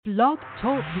Blog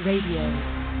Talk Radio.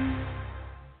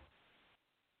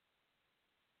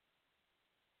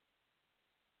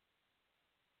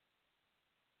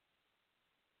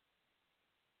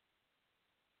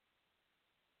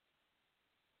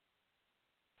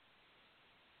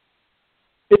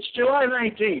 It's July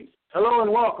 19th. Hello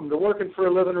and welcome to Working for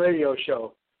a Living radio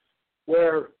show,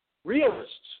 where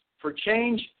realists for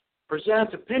change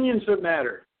present opinions that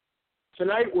matter.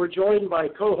 Tonight we're joined by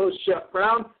co-host Jeff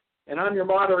Brown, and I'm your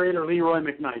moderator, Leroy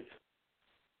McKnight.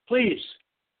 Please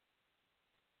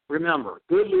remember,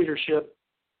 good leadership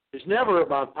is never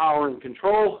about power and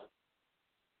control,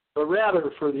 but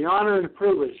rather for the honor and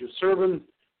privilege of serving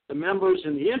the members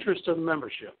in the interest of the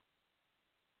membership.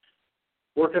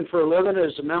 Working for a Living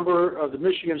is a member of the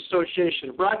Michigan Association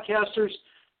of Broadcasters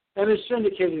and is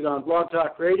syndicated on Blog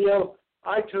Talk Radio,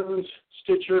 iTunes,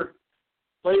 Stitcher,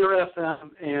 Player FM,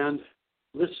 and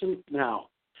Listen Now.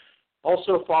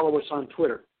 Also follow us on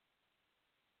Twitter.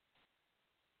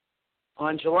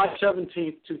 On July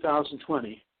 17,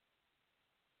 2020,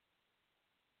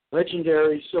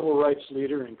 legendary civil rights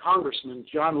leader and Congressman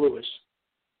John Lewis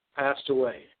passed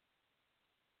away.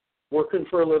 Working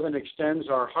for a Living extends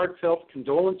our heartfelt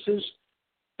condolences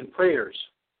and prayers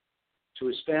to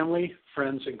his family,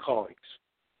 friends, and colleagues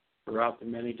throughout the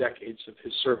many decades of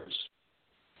his service.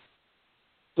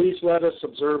 Please let us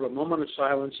observe a moment of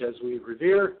silence as we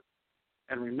revere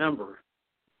and remember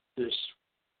this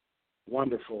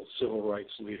wonderful civil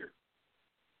rights leader.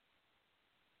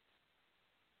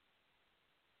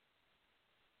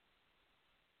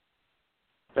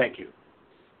 Thank you.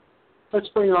 Let's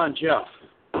bring on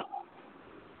Jeff.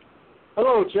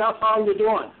 Hello, Jeff. How are you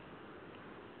doing?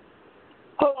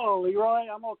 Hello, Leroy.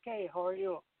 I'm okay. How are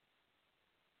you?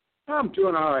 I'm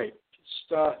doing all right.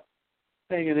 Just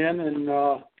hanging in, and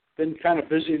been kind of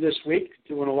busy this week,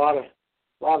 doing a lot of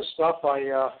stuff.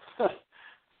 I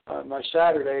my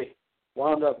Saturday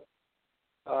wound up.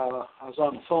 I was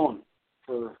on the phone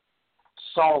for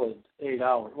solid 8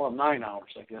 hours. Well, 9 hours,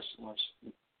 I guess it was.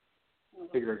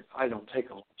 Figured I don't take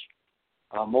a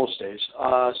lunch most days.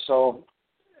 So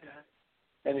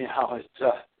anyhow,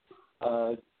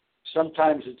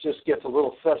 sometimes it just gets a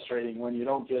little frustrating when you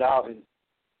don't get out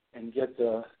and get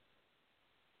the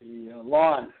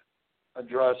lawn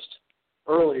addressed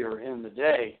earlier in the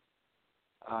day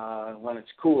when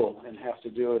it's cool, and have to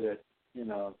do it at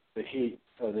the heat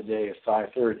of the day at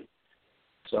 5:30.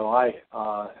 So I,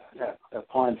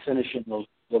 upon finishing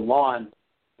the lawn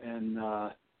in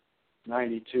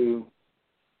 92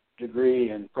 degree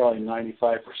and probably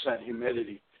 95%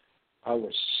 humidity, I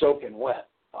was soaking wet,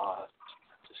 to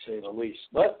say the least.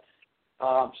 But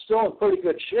still in pretty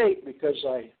good shape because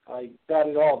I got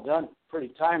it all done pretty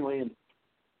timely, and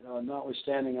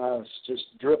notwithstanding I was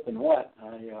just dripping wet,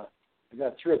 I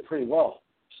got through it pretty well.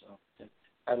 So I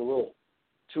had a little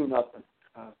tune-up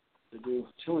to do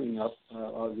tuning up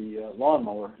of the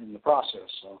lawnmower in the process.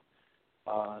 So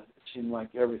it seemed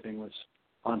like everything was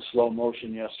on slow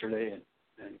motion yesterday,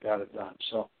 and got it done.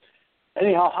 So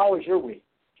anyhow, how was your week,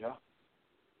 Joe?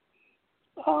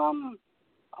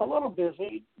 A little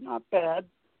busy, not bad.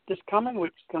 This coming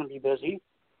week's going to be busy.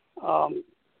 The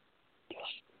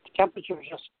temperature is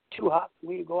just too hot for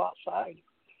me to go outside.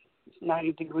 It's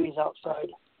 90 degrees outside.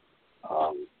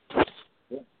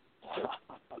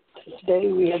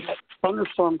 Today we had that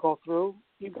thunderstorm go through.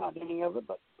 You got any of it,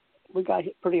 but we got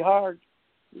hit pretty hard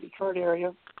in the Detroit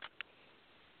area.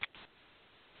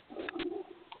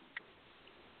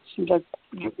 Seems like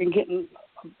you've been getting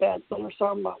a bad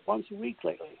thunderstorm about once a week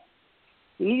lately.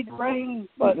 We need rain,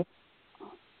 but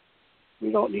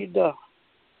we don't need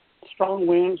strong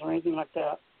winds or anything like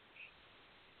that.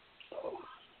 So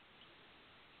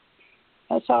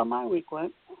that's how my week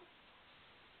went.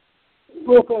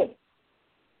 Real good.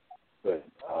 Good.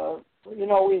 We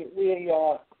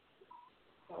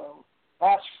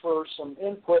asked for some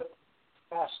input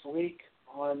last week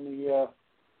on the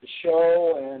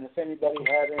show, and if anybody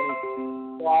had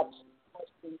any thoughts,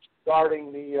 questions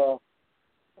regarding the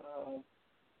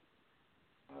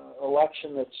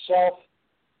election itself,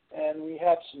 and we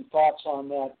have some thoughts on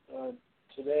that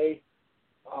today,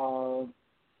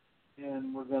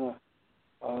 and we're going to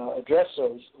address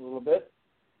those a little bit.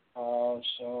 What's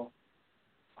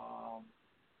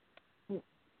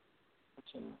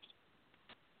interesting?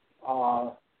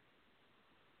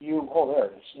 There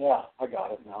it is. Yeah, I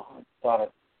got it now. I thought I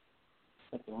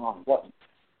hit the wrong button.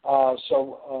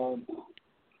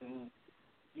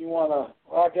 You want to?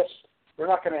 Well, I guess we're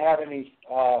not going to have any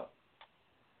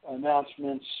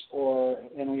announcements,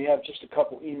 and we have just a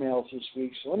couple emails this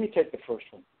week. So let me take the first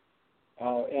one.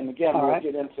 And again, we'll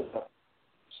get into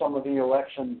some of the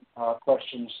election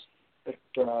questions that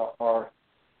are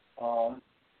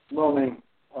looming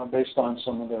based on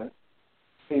some of the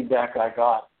feedback I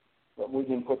got, but we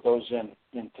didn't put those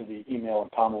into the email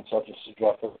and comments. I'll just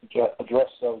address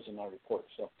those in my report.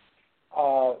 So,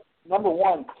 number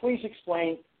one, please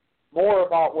explain more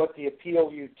about what the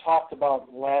appeal you talked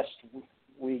about last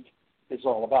week is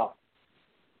all about.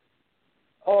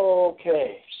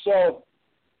 Okay, so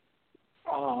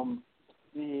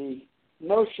the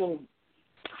notion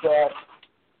that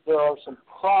there are some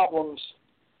problems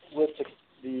with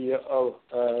the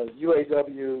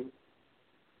UAW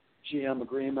GM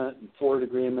agreement and Ford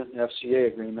agreement and FCA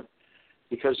agreement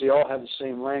because they all have the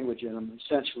same language in them,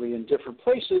 essentially in different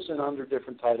places and under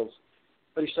different titles,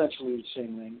 but essentially the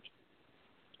same language.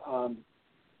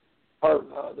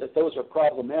 That those are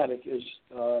problematic is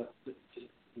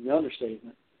the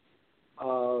understatement.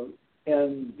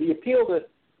 And the appeal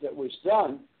that was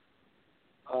done,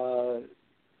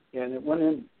 and it went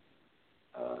in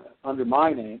under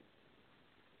my name,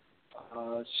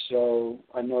 so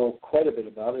I know quite a bit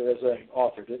about it as I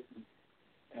authored it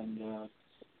and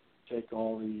take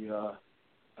all the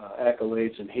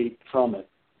accolades and heat from it.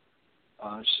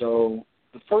 So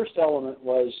the first element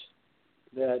was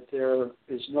that there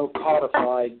is no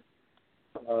codified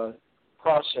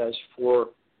process for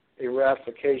a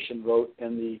ratification vote,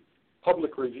 and the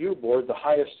Public Review Board, the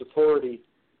highest authority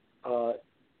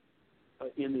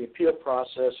in the appeal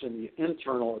process, in the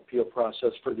internal appeal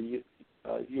process for the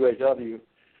UAW,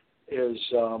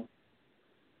 is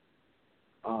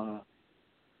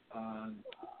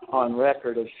on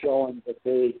record as showing that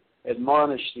they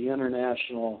admonished the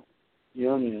International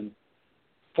Union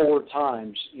 4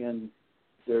 times in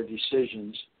their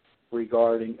decisions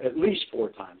regarding, at least 4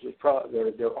 times.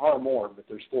 There are more, but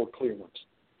there's 4 clear ones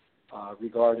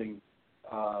regarding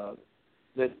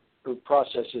that the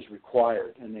process is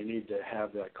required and they need to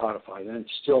have that codified, and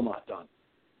it's still not done.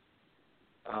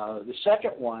 The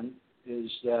second one is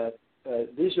that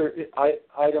these are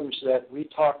items that we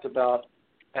talked about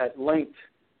at length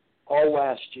all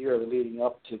last year leading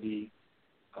up to the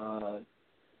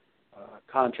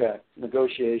contract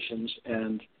negotiations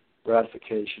and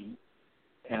ratification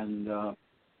and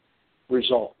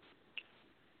result.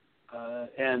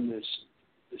 And the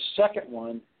second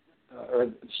one, or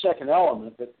the second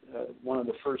element, that one of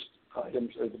the first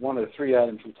items, or one of the 3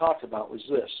 items we talked about was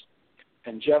this.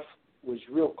 And Jeff was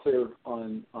real clear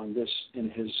on this in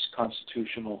his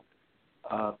constitutional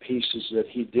pieces that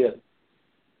he did,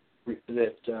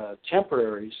 that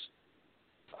temporaries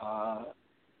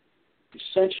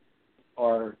essentially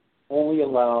are only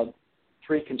allowed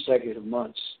 3 consecutive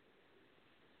months,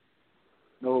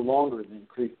 no longer than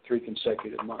 3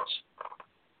 consecutive months.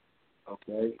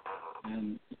 Okay?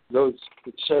 And those,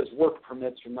 it says work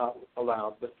permits are not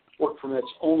allowed, but work permits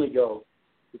only go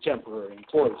to temporary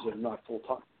employees that are not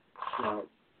full-time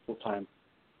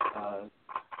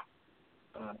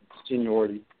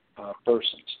seniority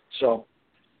persons, so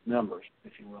members,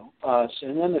 if you will.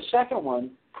 And then the second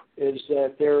one is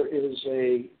that there is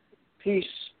a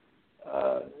piece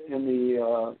in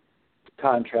the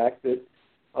contract that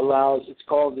allows, it's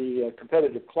called the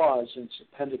competitive clause, and it's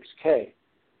Appendix K.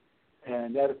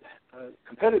 And that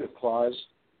competitive clause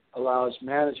allows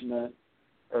management,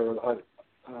 or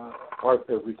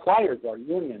requires our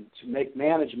union to make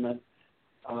management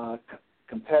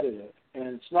competitive. And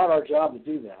it's not our job to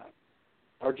do that.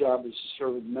 Our job is to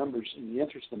serve the members in the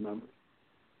interest of members.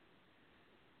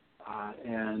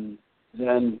 And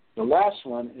then the last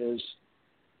one is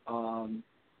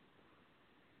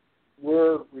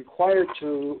we're required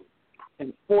to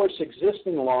enforce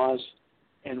existing laws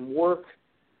and work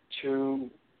to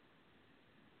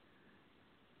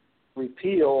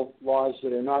repeal laws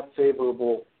that are not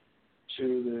favorable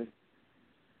to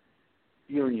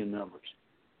the union members,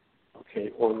 okay,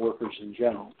 or workers in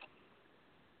general.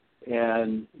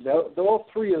 And all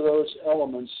 3 of those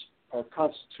elements are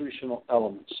constitutional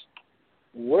elements.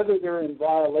 Whether they're in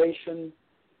violation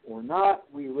or not,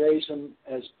 we raise them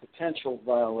as potential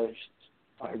violations.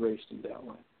 I raised them that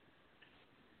way.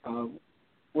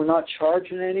 We're not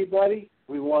charging anybody.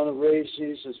 We want to raise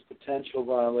these as potential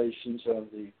violations of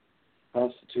the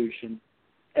Constitution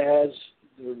as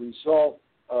the result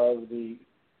of the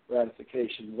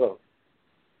ratification vote.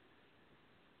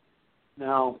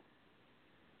 Now,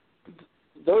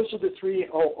 those are the 3.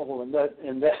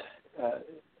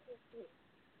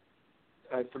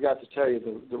 I forgot to tell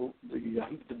you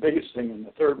the biggest thing in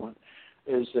the third one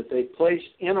is that they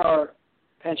placed in our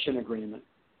pension agreement,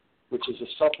 which is a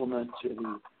supplement to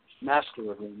the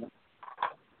master agreement,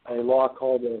 a law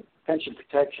called the Pension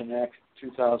Protection Act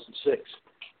 2006.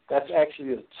 That's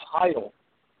actually the title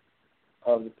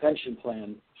of the pension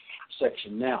plan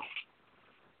section now.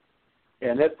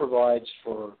 And it provides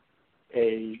for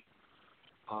a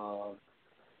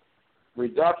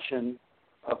reduction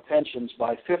of pensions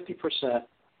by 50%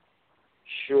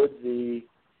 should the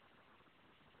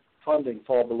funding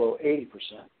fall below 80%,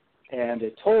 and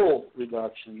a total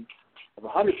reduction of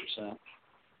 100%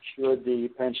 should the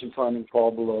pension funding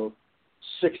fall below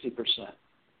 60%.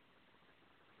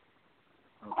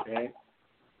 Okay?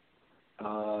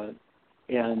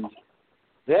 And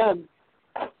then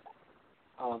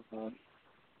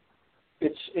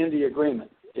it's in the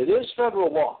agreement. It is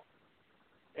federal law.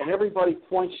 And everybody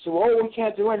points to, we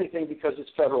can't do anything because it's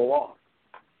federal law.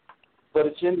 But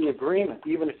it's in the agreement.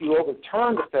 Even if you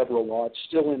overturn the federal law, it's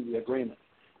still in the agreement.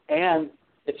 And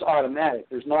it's automatic.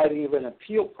 There's not even an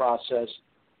appeal process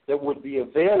that would be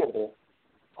available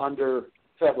under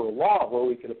federal law where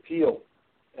we could appeal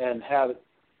and have it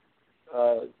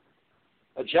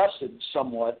adjusted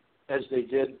somewhat as they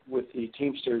did with the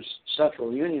Teamsters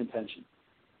Central Union pension.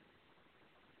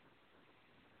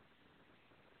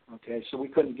 Okay, so we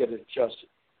couldn't get it adjusted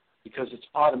because it's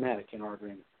automatic in our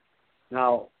agreement.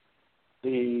 Now,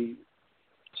 the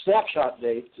snapshot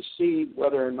date to see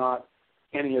whether or not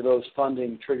any of those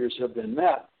funding triggers have been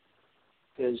met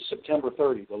is September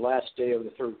 30, the last day of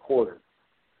the third quarter.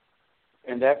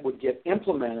 And that would get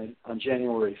implemented on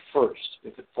January 1st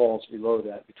if it falls below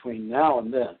that between now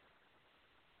and then.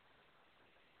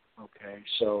 Okay,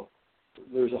 so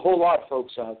there's a whole lot of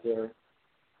folks out there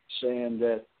saying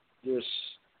that this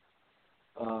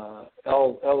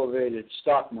elevated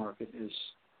stock market is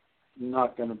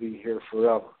not going to be here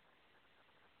forever.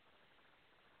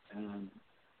 And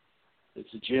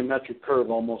it's a geometric curve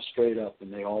almost straight up,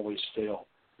 and they always fail.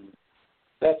 And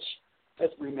that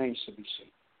remains to be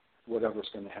seen, whatever's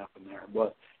going to happen there.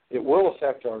 But it will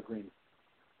affect our agreement.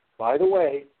 By the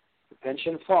way, the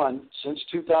pension fund, since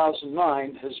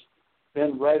 2009, has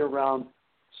been right around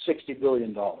 $60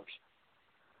 billion.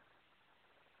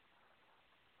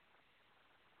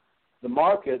 The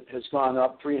market has gone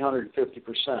up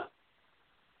 350%,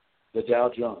 the Dow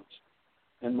Jones,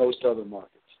 and most other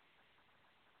markets.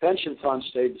 Pension funds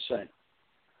stayed the same.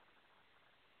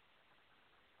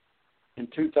 In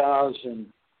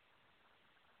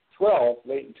 2012,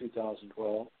 late in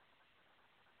 2012,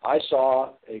 I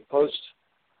saw a post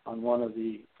on one of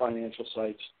the financial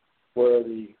sites where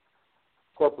the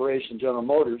corporation General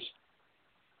Motors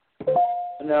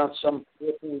announced some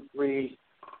 $4.3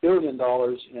 billion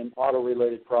in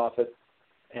auto-related profit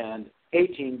and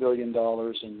 $18 billion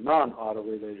in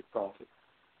non-auto-related profit.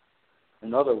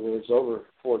 In other words, over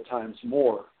 4 times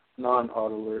more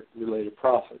non-auto-related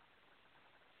profit.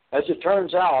 As it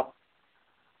turns out,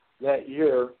 that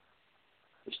year,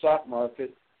 the stock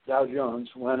market, Dow Jones,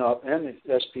 went up, and the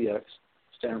SPX,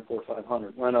 Standard & Poor's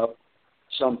 500, went up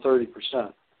some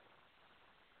 30%.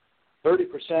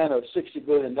 30% of $60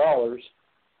 billion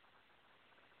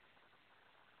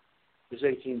is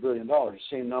 $18 billion,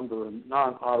 same number of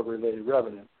non-auto-related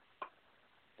revenue.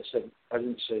 I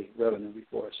didn't say revenue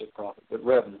before, I said profit, but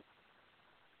revenue.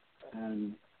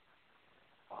 And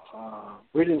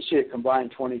we didn't see a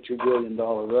combined $22 billion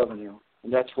revenue,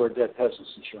 and that's where Dead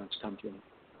Peasants Insurance comes in.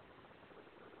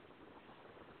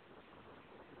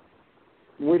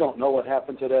 We don't know what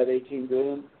happened to that $18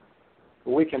 billion,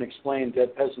 but we can explain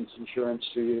Dead Peasants Insurance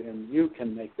to you, and you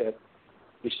can make that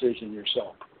decision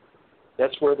yourself.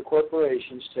 That's where the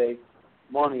corporations take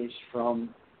monies from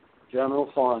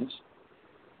general funds,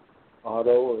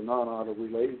 auto or non-auto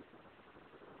related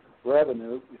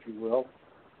revenue, if you will,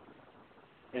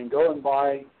 and go and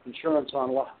buy insurance on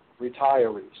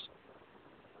retirees.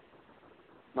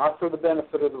 Not for the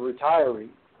benefit of the retiree,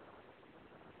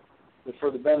 but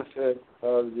for the benefit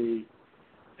of the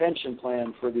pension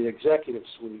plan for the executive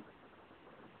suite,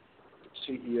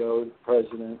 CEO,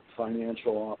 president,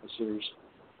 financial officers,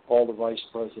 all the vice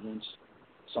presidents,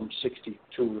 some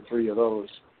 62 or 3 of those.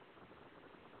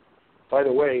 By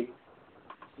the way,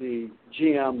 the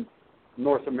GM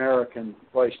North American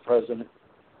vice president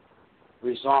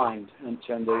resigned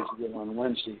 10 days ago on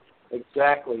Wednesday,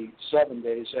 exactly 7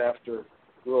 days after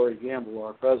Rory Gamble,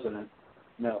 our president,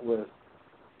 met with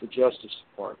the Justice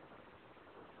Department.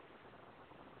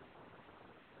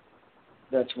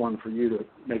 That's one for you to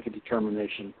make a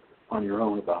determination on your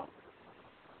own about.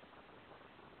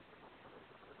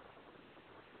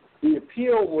 The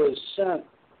appeal was sent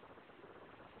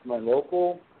to my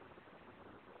local,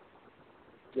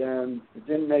 then it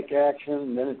didn't make action,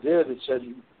 and then it did. It said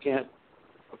you can't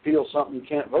appeal something you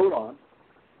can't vote on.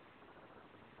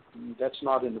 And that's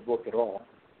not in the book at all.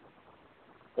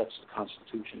 That's the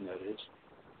Constitution, that is.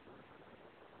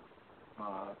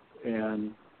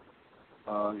 And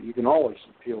you can always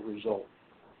appeal the result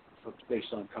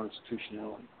based on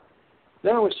constitutionality.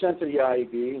 Then it was sent to the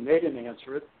IEB, and they didn't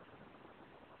answer it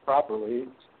properly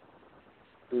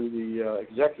through the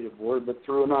executive board, but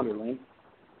through an underling,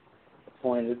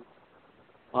 appointed,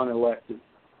 unelected,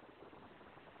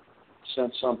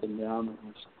 sent something down that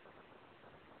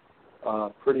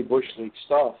was pretty bush league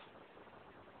stuff.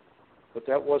 But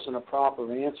that wasn't a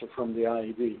proper answer from the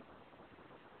IEB,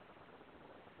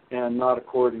 and not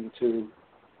according to,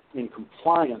 in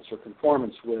compliance or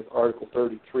conformance with Article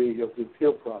 33 of the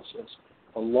appeal process,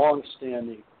 a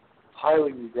long-standing,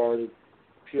 highly regarded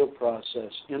appeal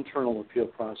process, internal appeal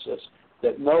process,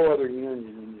 that no other union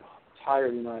in the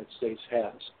entire United States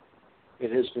has.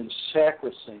 It has been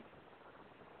sacrosanct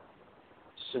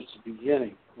since the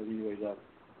beginning of the UAW.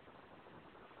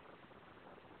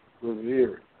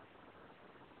 Revered.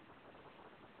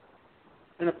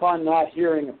 And upon not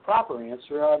hearing a proper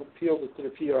answer, I appealed it to the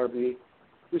PRB.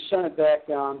 We sent it back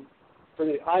down for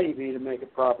the IEB to make a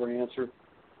proper answer,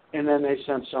 and then they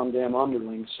sent some damn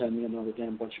underling to send me another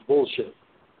damn bunch of bullshit.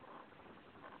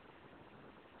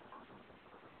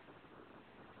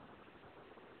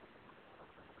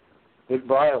 It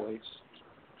violates,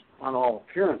 on all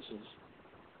appearances,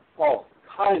 all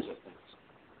kinds of things.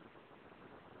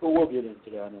 But we'll get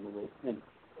into that in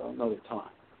another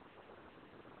time.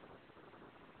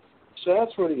 So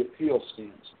that's where the appeal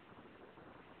stands.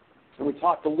 And we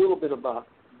talked a little bit about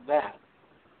that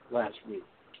last week,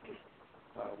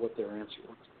 what their answer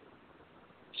was.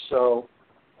 So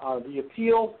the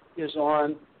appeal is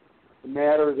on the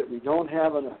matter that we don't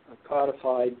have a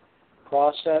codified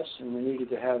process, and we needed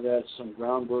to have that some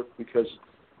groundwork because,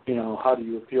 you know, how do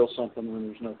you appeal something when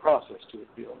there's no process to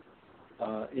appeal?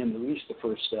 In at least the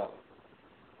first step.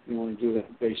 You want to do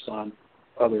it based on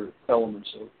other elements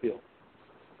of appeal.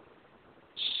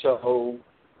 So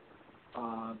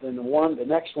then the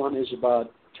next one is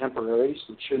about temporaries.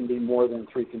 It shouldn't be more than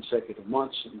 3 consecutive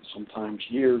months, and sometimes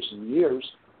years and years.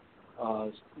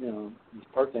 You know, these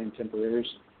part-time temporaries,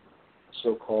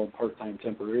 so-called part-time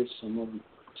temporaries, some of them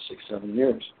 6-7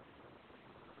 years.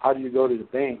 How do you go to the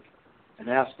bank and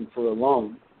ask them for a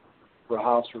loan for a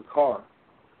house or car?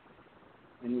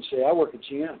 And you say, I work at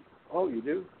GM. Oh, you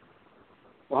do?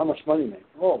 Well, how much money you make?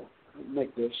 Oh, I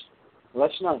make this. Well,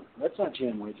 that's not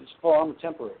GM wages. Oh, I'm a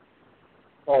temporary.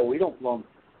 Oh, we don't loan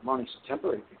money to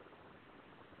temporary people.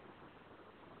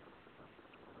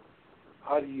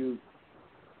 How do you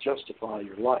justify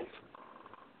your life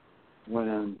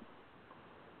when,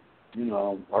 you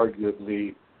know,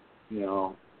 arguably, you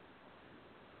know,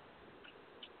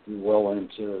 you're well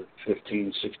into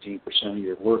 15, 16% of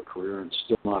your work career and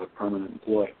still not a permanent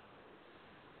employee?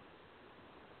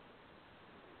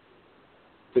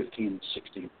 15,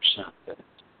 16%.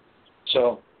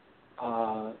 So,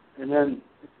 and then,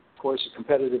 of course, a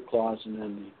competitive clause, and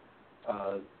then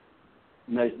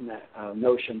the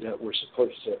notion that we're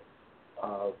supposed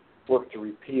to work to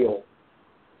repeal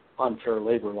unfair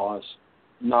labor laws,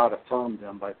 not affirm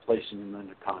them by placing them in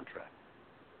a contract.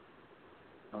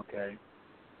 Okay?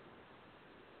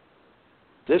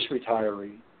 This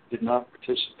retiree did not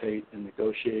participate in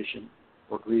negotiation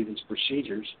or grievance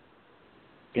procedures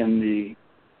in the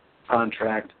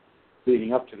contract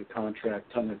leading up to the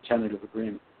contract tentative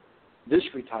agreement. This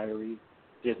retiree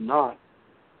did not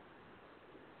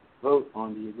vote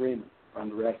on the agreement, on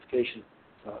the ratification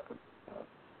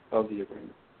of the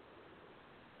agreement.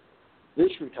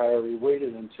 This retiree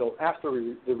waited until after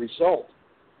the result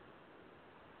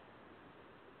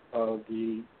of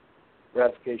the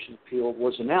ratification appeal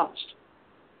was announced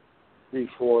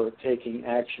before taking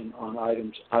action on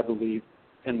items I believe,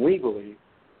 and we believe,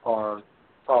 are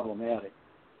problematic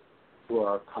to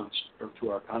our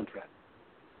contract.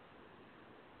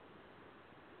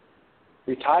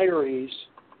 Retirees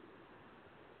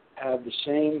have the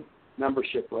same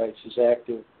membership rights as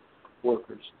active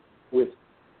workers, with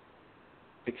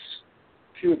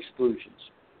few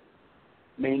exclusions.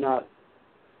 May not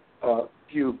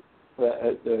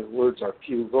the words are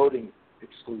few voting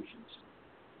exclusions.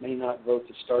 May not vote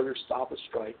to start or stop a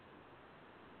strike.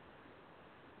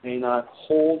 May not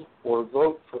hold or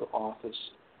vote for office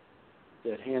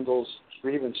that handles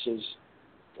grievances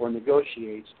or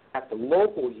negotiates at the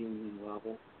local union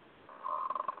level,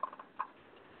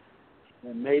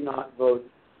 and may not vote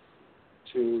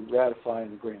to ratify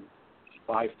an agreement.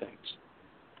 5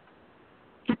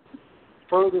 things.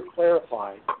 Further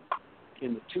clarified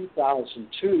in the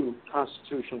 2002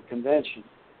 Constitutional Convention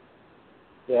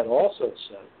that also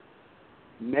said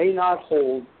may not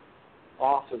hold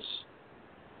office,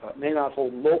 may not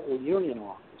hold local union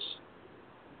office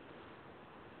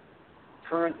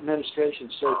current administration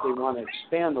says they want to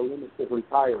expand the limits of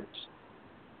retirees.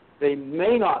 They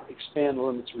may not expand the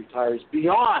limits of retirees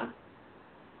beyond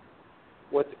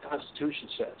what the Constitution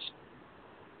says.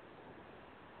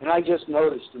 And I just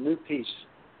noticed a new piece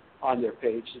on their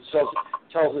page that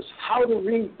tells us how to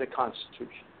read the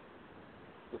Constitution.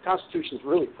 The Constitution is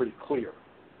really pretty clear.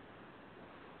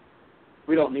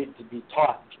 We don't need to be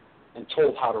taught and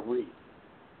told how to read.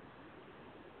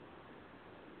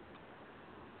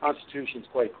 The Constitution is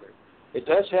quite clear. It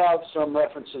does have some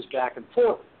references back and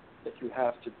forth that you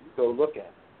have to go look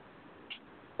at.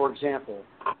 For example,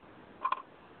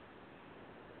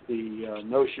 the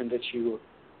notion that you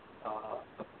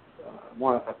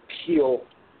want to appeal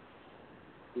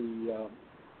the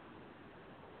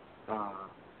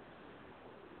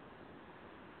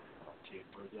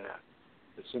where's that?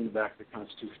 It's in the back of the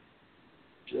Constitution.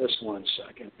 Just one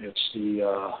second. It's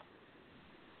the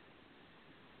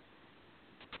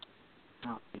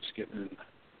it's getting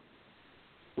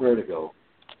where to go.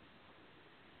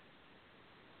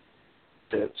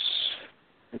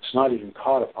 It's not even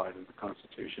codified in the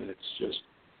Constitution. It's just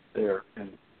there,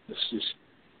 and this just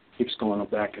keeps going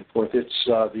back and forth. It's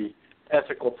the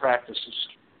ethical practices.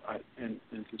 And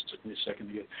it just took me a second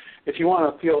to get. If you want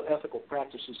to appeal ethical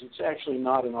practices, it's actually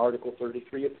not an Article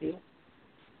 33 appeal.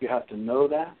 You have to know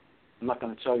that. I'm not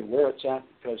going to tell you where it's at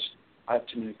because I have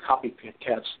too many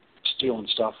copycats stealing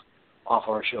stuff off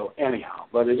our show anyhow.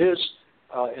 But it is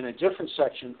in a different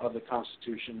section of the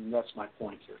Constitution, and that's my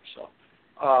point here. So,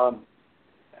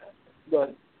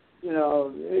 but, you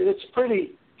know, it's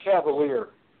pretty cavalier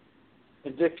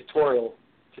and dictatorial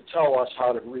to tell us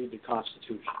how to read the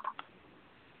Constitution.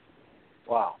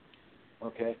 Wow.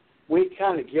 Okay. We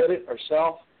kind of get it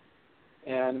ourselves,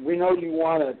 and we know you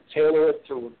want to tailor it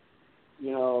to,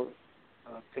 you know,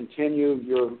 continue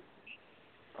your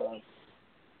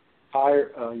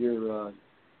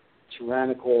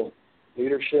tyrannical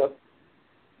leadership,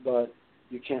 but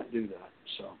you can't do that.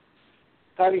 So,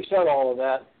 having said all of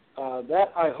that,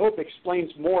 that I hope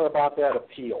explains more about that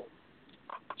appeal.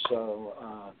 So,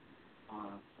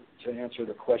 to answer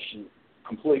the question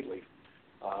completely.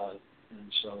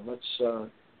 And so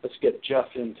let's get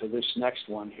Jeff into this next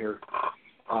one here.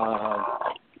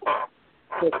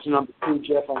 What's number 2,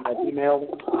 Jeff, on that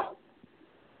email?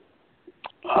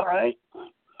 All right.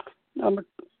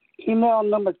 Email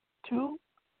number 2.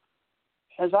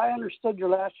 As I understood your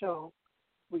last show,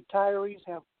 retirees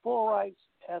have full rights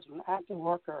as an active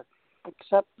worker,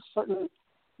 except certain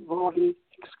voting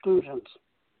exclusions.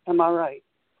 Am I right?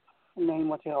 Name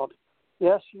withheld.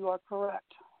 Yes, you are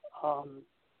correct.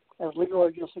 As Leroy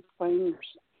just explained,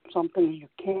 there's some things you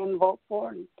can vote for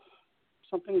and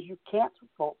some things you can't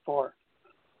vote for.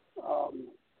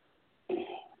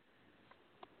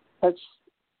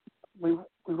 We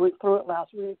went through it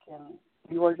last week, and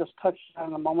Leroy just touched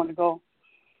on it a moment ago.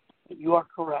 You are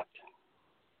correct.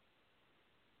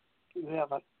 You have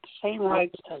the same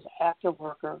rights as active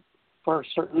worker for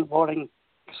certain voting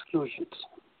exclusions.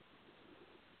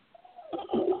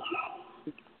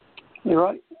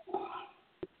 Leroy?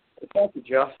 Thank you,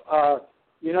 Jeff.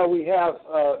 You know,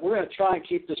 we're going to try and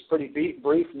keep this pretty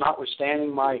brief,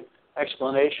 notwithstanding my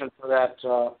explanation for that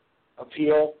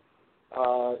appeal.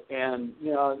 And,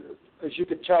 you know, as you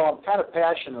could tell, I'm kind of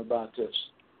passionate about this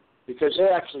because they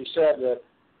actually said that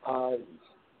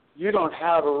you don't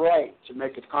have a right to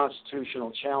make a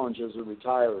constitutional challenge as a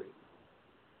retiree.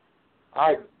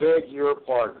 I beg your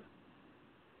pardon.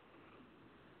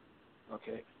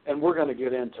 Okay, and we're going to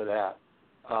get into that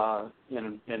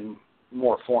in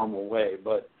more formal way,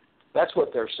 but that's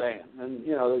what they're saying. And,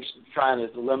 you know, they're trying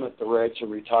to limit the rights of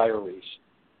retirees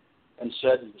and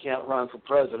said you can't run for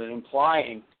president,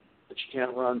 implying that you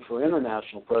can't run for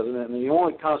international president. And the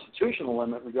only constitutional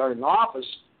limit regarding office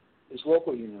is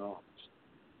local union office.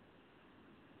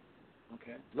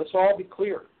 Okay, let's all be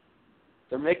clear.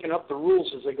 They're making up the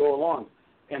rules as they go along,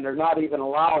 and they're not even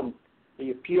allowing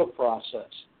the appeal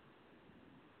process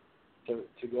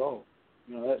to go.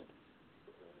 You know,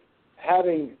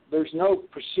 there's no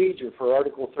procedure for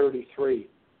Article 33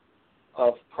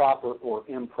 of proper or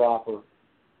improper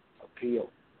appeal,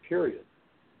 period.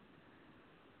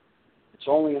 It's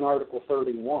only in Article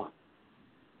 31.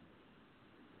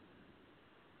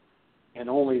 And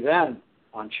only then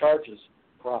on charges,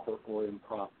 proper or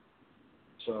improper.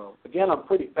 So, again, I'm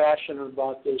pretty passionate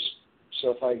about this. So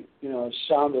if I,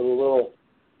 sounded a little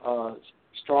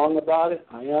strong about it,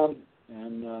 I am.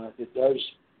 And it does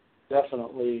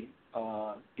definitely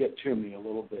get to me a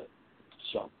little bit.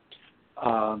 So,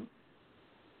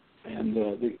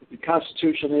 the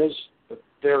Constitution is a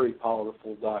very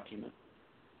powerful document,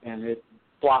 and it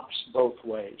flops both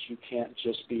ways. You can't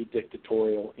just be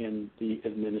dictatorial in the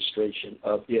administration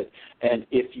of it. And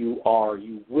if you are,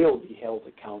 you will be held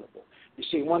accountable. You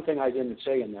see, one thing I didn't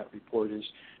say in that report is,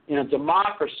 in a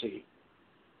democracy,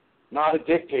 not a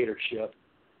dictatorship,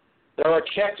 there are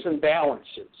checks and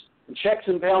balances. And checks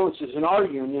and balances in our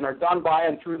union are done by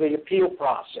and through the appeal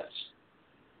process.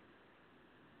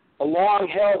 A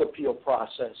long-held appeal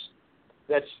process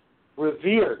that's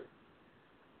revered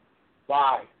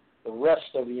by the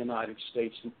rest of the United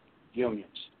States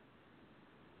unions.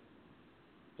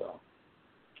 So,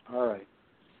 all right.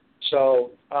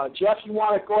 So, Jeff, you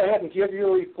want to go ahead and give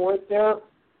your report there?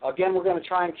 Again, we're going to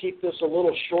try and keep this a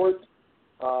little short,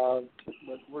 but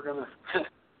we're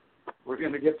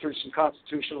going to get through some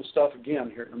constitutional stuff again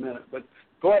here in a minute. But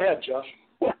go ahead, Jeff.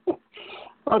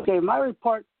 Okay, my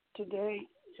report today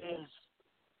is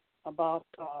about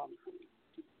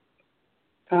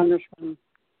Congressman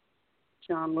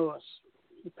John Lewis.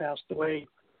 He passed away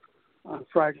on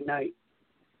Friday night.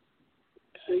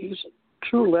 He's a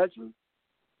true legend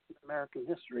in American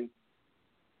history.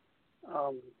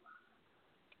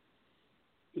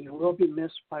 He will be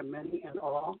missed by many and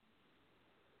all.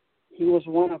 He was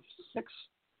one of 6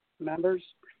 members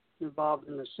involved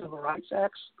in the Civil Rights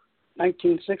Acts,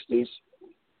 1960s.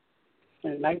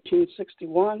 In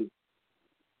 1961,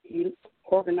 he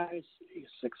organized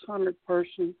a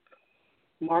 600-person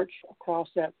march across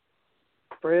that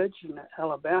bridge in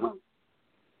Alabama,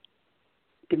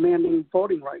 demanding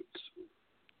voting rights.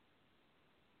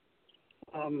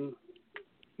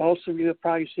 Most of you have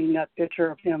probably seen that picture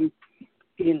of him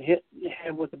being hit in the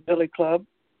head with a billy club.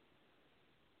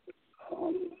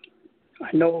 I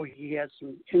know he had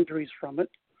some injuries from it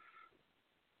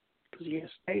because he has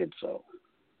stated so.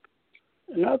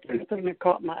 Another thing that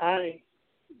caught my eye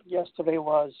yesterday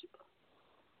was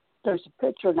there's a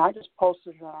picture, and I just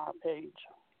posted it on our page.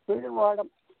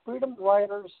 Freedom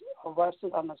Riders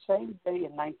arrested on the same day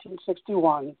in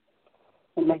 1961,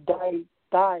 and they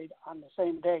died on the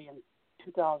same day in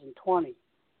 2020.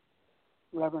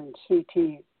 Reverend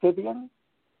C.T. Vivian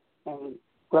and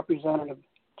Representative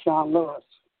John Lewis.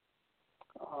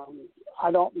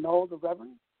 I don't know the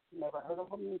Reverend, never heard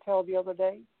of him until the other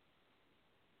day,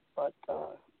 but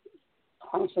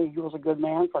honestly, he was a good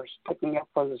man for sticking up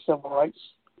for the Civil Rights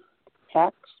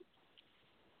Acts.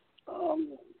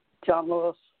 John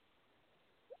Lewis,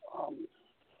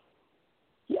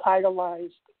 he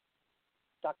idolized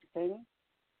Dr. King,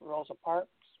 Rosa Parks,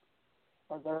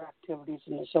 for their activities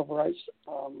in the Civil Rights.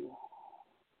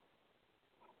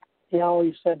 He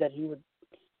always said that he would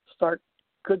start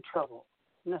good trouble,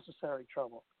 necessary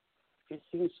trouble. If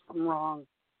you see something wrong,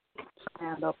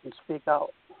 stand up and speak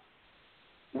out.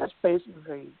 And that's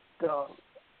basically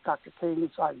Dr.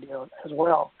 King's idea as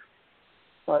well.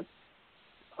 But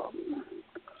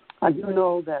I do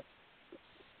know that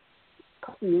a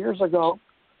couple of years ago,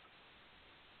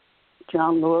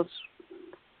 John Lewis,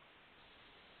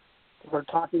 we were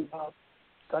talking about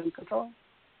gun control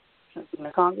in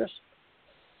the Congress.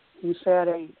 He set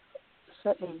a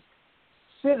sit-in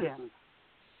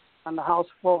on the House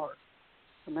floor,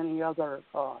 and many other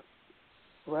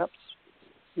reps,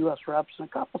 U.S. reps, and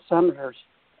a couple senators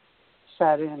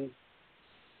sat in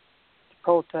to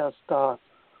protest the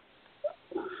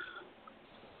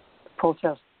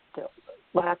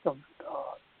lack of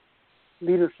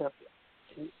leadership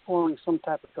in forming some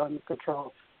type of gun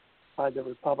control by the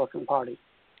Republican Party.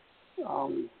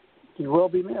 He will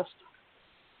be missed.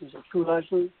 He's a true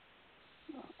legend,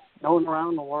 known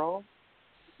around the world,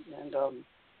 and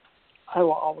I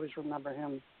will always remember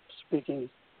him speaking.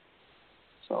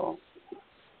 So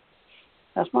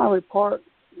that's my report,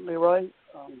 Leroy.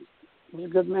 He's a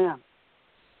good man.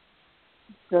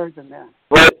 Very good man.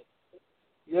 Right.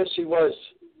 Yes, he was,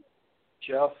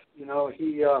 Jeff. You know,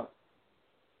 he.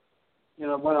 When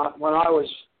I was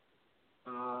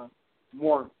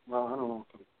more, well, I don't know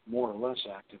if I'm more or less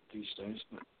active these days,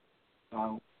 but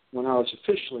when I was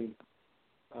officially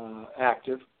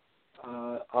active,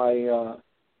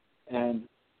 and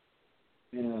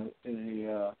in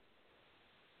a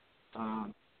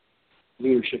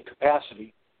leadership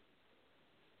capacity,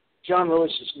 John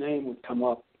Lewis's name would come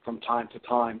up from time to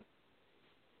time,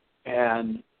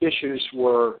 and issues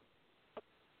were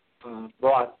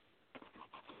brought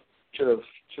to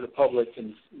the public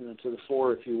and to the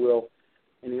fore, if you will,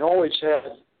 and he always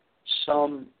had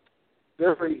some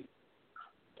very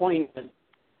poignant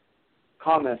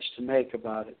comments to make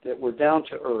about it that were down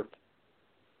to earth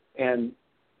and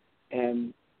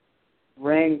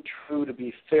rang true to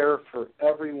be fair for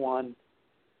everyone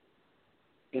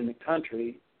in the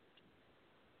country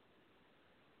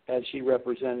as he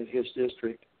represented his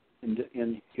district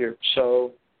in here.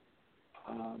 So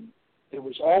it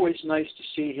was always nice to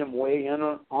see him weigh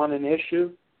in on an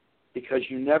issue, because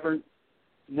you never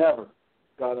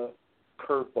got a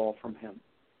curveball from him.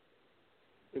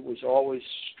 It was always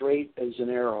straight as an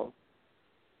arrow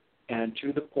and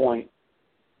to the point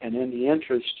and in the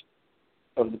interest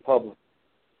of the public.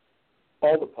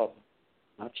 All the public,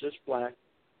 not just black,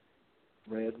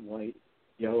 red, white,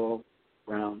 yellow,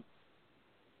 brown,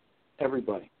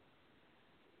 everybody.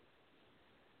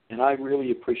 And I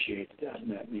really appreciated that in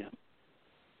that man.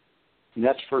 And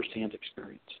that's firsthand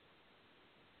experience.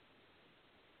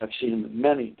 I've seen him at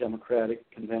many Democratic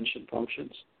convention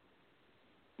functions,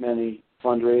 many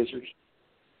fundraisers,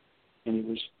 and he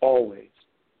was always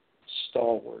a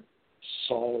stalwart,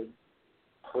 solid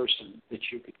person that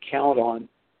you could count on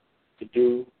to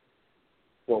do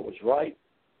what was right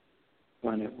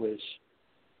when it was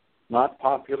not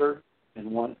popular,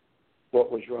 and what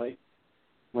was right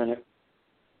when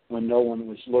no one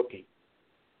was looking.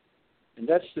 And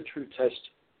that's the true test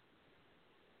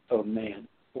of man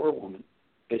or woman,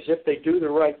 is if they do the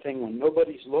right thing when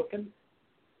nobody's looking.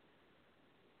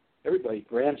 Everybody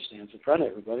grandstands in front of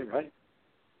everybody, right?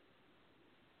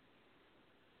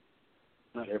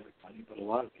 Not everybody, but a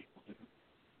lot of people do.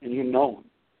 And you know them.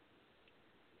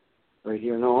 Right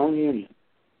here in our own union.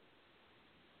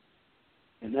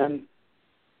 And then,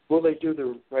 will they do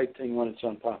the right thing when it's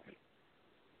unpopular?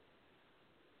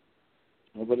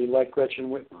 Nobody liked Gretchen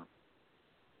Whitmer.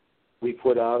 We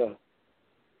put out a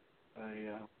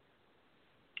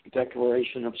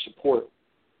declaration of support.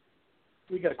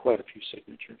 We got quite a few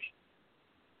signatures.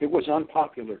 It was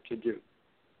unpopular to do.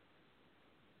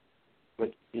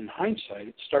 But in hindsight,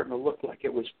 it's starting to look like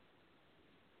it was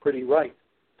pretty right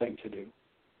thing to do.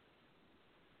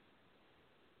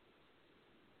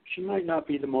 She might not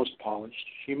be the most polished.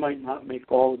 She might not make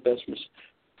all the best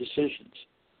decisions.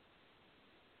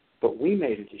 But we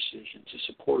made a decision to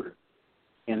support her.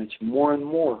 And it's more and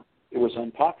more, it was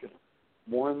unpopular,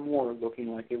 more and more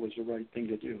looking like it was the right thing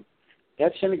to do.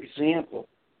 That's an example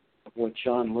of what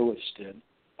John Lewis did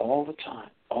all the time.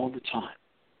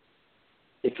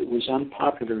 If it was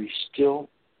unpopular, he still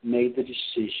made the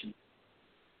decision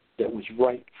that was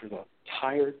right for the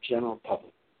entire general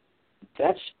public.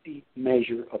 That's the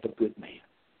measure of a good man.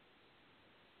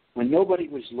 When nobody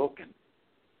was looking,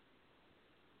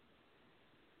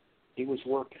 he was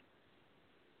working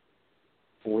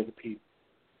for the people.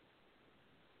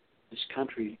 This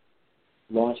country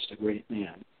lost a great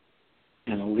man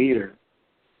and a leader,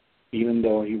 even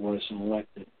though he wasn't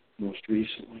elected most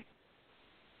recently.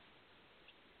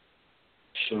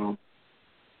 So,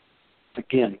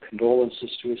 again, condolences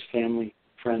to his family,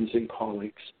 friends, and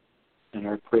colleagues, and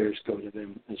our prayers go to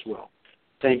them as well.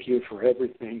 Thank you for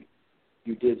everything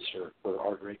you did, sir, for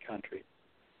our great country,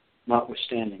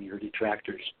 notwithstanding your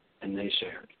detractors and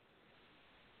naysayers.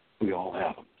 We all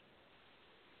have them.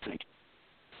 Thank you.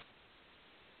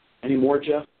 Any more,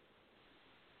 Jeff?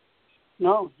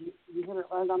 No, you hit it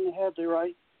right on the head, Leroy.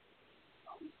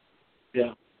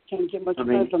 Yeah. Can't get much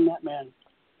credit from that man.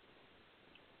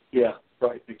 Yeah,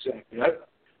 right, exactly.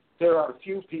 There are a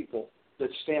few people that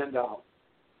stand out.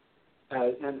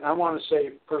 And I want to say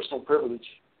personal privilege.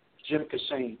 Jim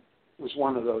Kassane was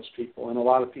one of those people, and a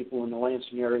lot of people in the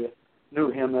Lansing area knew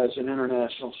him as an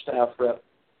international staff rep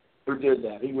who did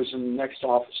that. He was in the next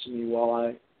office to me while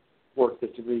I worked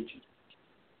at the region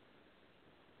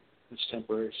as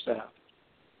temporary staff.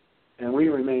 And we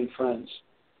remained friends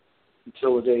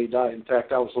until the day he died. In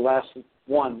fact, I was the last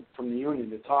one from the union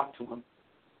to talk to him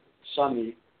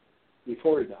Sunday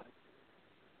before he died.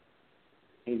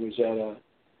 He was at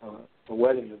a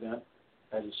wedding event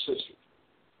at his sister's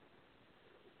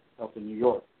up in New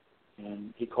York,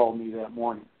 and he called me that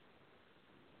morning.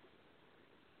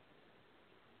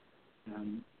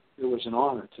 And it was an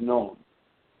honor to know him.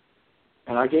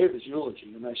 And I gave his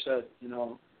eulogy, and I said,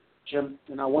 Jim,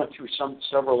 and I went through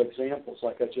several examples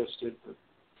like I just did for,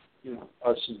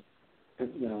 us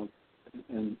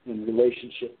in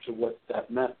relationship to what that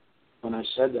meant when I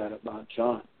said that about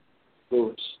John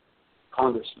Lewis,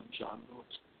 Congressman John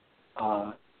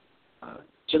Lewis.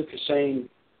 Jim Kassane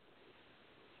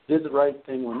did the right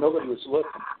thing when nobody was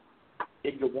looking.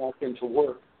 He'd go walk into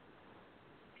work,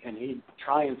 and he'd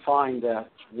try and find that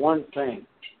one thing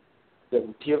that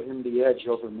would give him the edge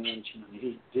over management.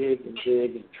 He'd dig and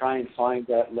try and find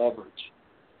that leverage.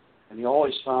 And he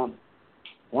always found it.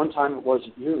 One time it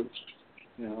wasn't used,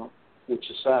 which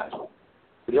is sad.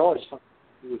 But he always found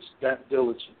he was that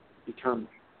diligent, determined.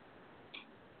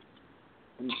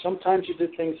 And sometimes you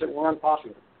did things that were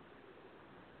unpopular.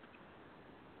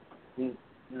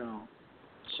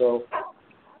 So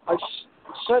I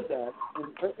said that,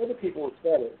 and other people have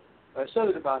said it. I said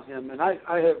it about him, and I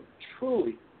have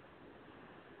truly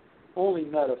only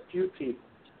met a few people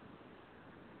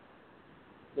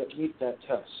that meet that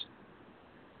test.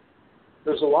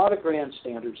 There's a lot of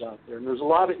grandstanders out there, and there's a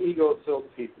lot of ego-filled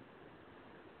people.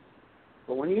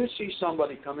 But when you see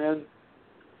somebody come in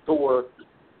to work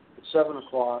at 7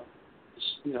 o'clock,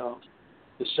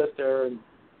 to sit there and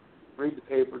read the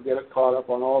paper, get it caught up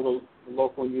on all the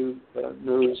local news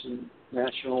and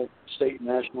state and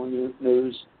national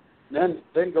news, and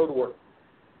then go to work.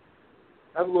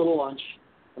 Have a little lunch,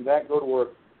 come back, go to work.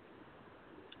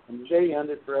 And the day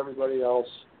ended for everybody else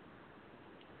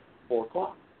 4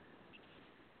 o'clock.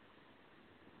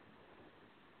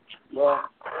 Well,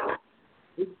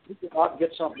 you go out and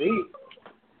get something to eat,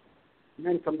 and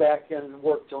then come back in and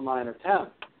work till 9 or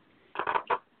 10.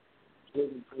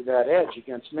 Waiting for that edge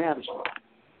against management.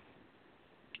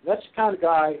 That's the kind of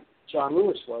guy John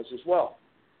Lewis was as well.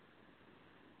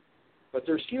 But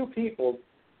there's few people,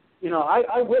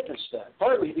 I witnessed that,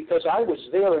 partly because I was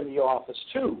there in the office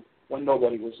too when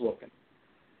nobody was looking.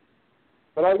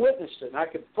 But I witnessed it, and I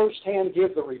could firsthand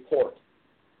give the report.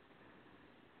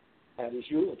 At his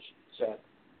eulogy, said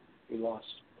we lost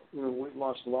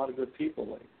a lot of good people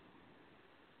lately.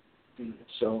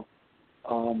 So,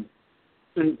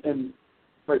 and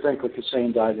quite frankly,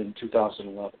 Hussein died in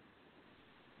 2011,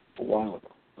 a while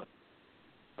ago. But,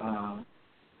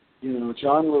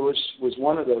 John Lewis was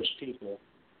one of those people,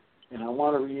 and I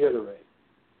want to reiterate,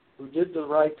 who did the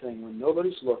right thing when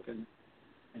nobody's looking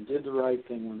and did the right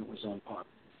thing when it was unpopular.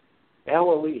 Al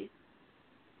Ali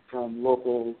from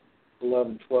Local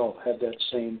 1112 had that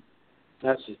same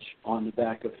message on the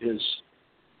back of his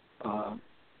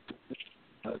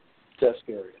desk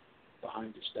area,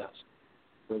 behind his desk,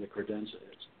 where the credenza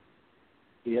is.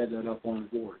 He had that up on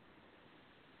the board.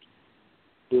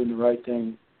 Doing the right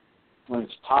thing when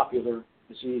it's popular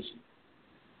is easy.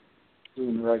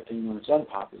 Doing the right thing when it's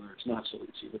unpopular, it's not so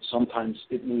easy, but sometimes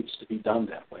it needs to be done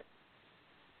that way.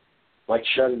 Like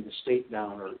shutting the state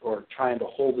down or trying to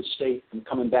hold the state from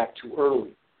coming back too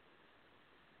early.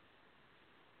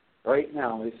 Right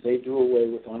now, if they do away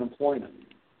with unemployment,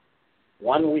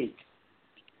 1 week,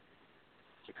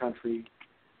 the country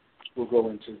will go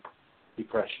into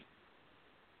depression.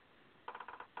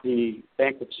 The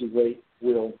bankruptcy rate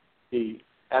will be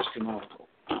astronomical.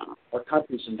 Our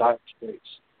country's in dire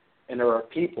straits, and there are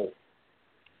people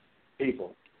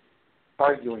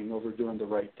arguing over doing the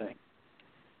right thing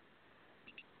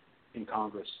in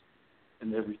Congress,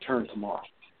 and they return tomorrow.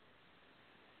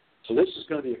 So this is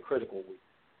going to be a critical week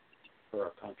for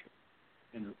our country.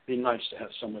 And it would be nice to have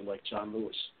someone like John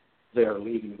Lewis there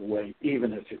leading the way,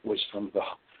 even if it was from the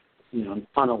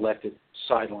unelected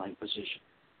sideline position.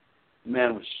 The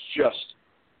man was just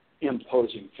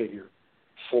imposing figure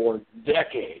for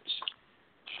decades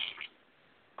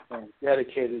and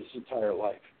dedicated his entire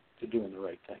life to doing the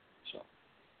right thing. So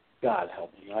God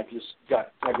help me. I get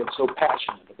so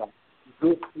passionate about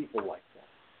good people like that.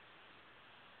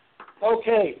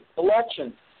 Okay,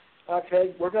 election.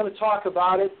 Okay, we're going to talk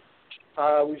about it.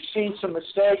 We've seen some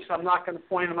mistakes. I'm not going to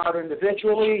point them out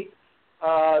individually,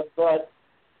 but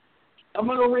I'm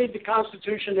going to read the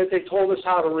Constitution that they told us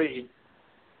how to read,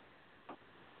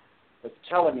 but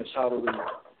telling us how to read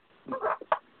it.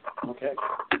 Okay?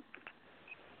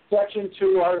 Section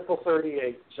 2, Article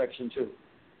 38, Section 2.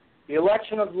 The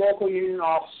election of local union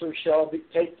officers shall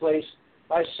take place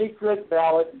by secret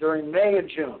ballot during May and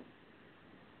June,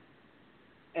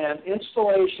 and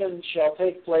installation shall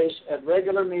take place at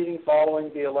regular meeting following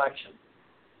the election,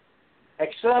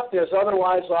 except as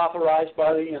otherwise authorized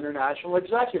by the International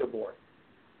Executive Board.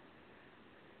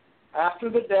 After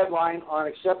the deadline on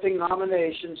accepting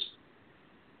nominations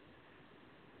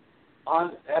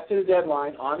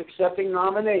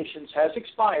has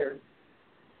expired,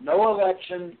 no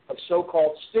election of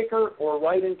so-called sticker or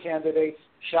write-in candidates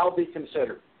shall be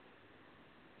considered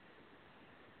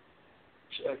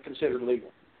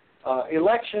legal.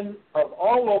 Election of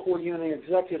all local union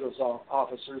executive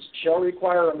officers shall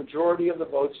require a majority of the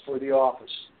votes for the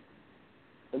office.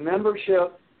 The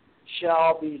membership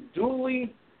shall be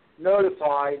duly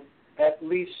notified at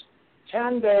least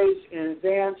 10 days in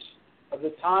advance of the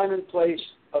time and place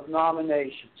of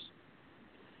nominations.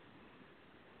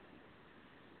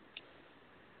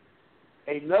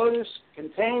 A notice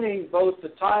containing both the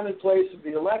time and place of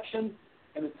the election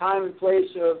and the time and place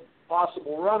of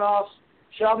possible runoffs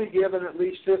shall be given at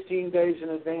least 15 days in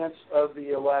advance of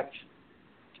the election.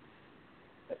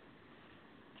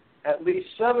 At least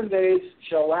 7 days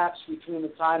shall lapse between the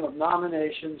time of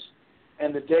nominations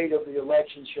and the date of the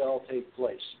election shall take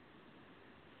place.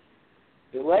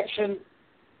 The election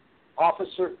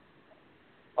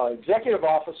executive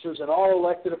officers and all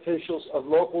elected officials of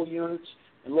local units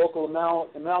and local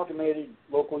amalgamated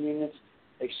local units,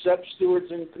 except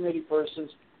stewards and committee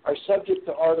persons, are subject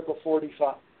to Article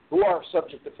 45, who are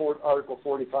subject to Article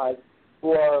 45,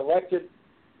 who are elected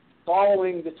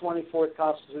following the 24th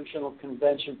Constitutional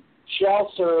Convention,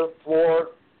 shall serve for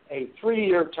a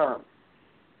 3-year term.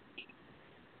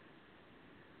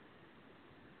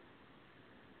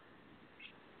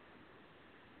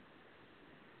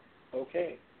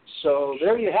 Okay, so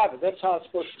there you have it. That's how it's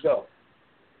supposed to go.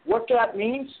 What that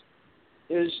means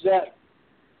is that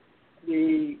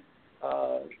the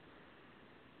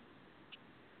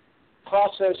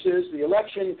process is the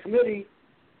election committee,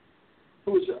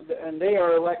 and they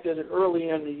are elected early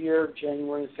in the year,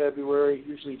 January and February,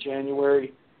 usually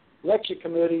January. Election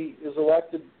committee is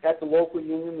elected at the local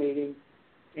union meeting,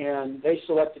 and they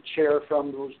select a chair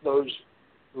from those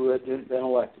who had been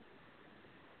elected.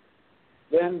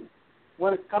 Then,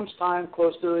 when it comes time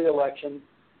close to the election,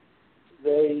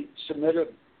 they submit a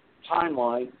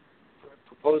timeline,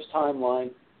 proposed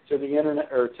timeline, to the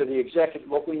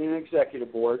local union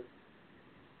executive board,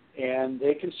 and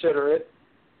they consider it.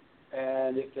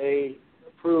 And if they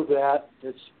approve that,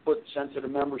 it's sent to the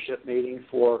membership meeting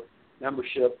for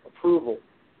membership approval.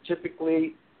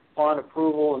 Typically, upon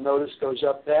approval, a notice goes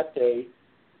up that day,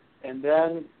 and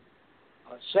then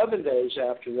 7 days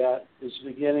after that is the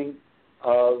beginning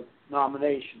of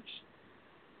nominations.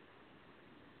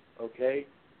 Okay?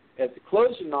 At the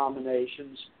close of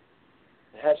nominations,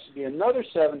 there has to be another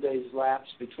 7 days lapse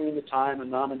between the time of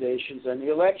nominations and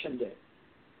the election day.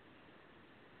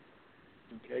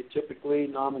 Okay, typically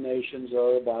nominations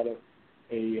are about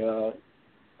a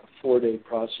 4-day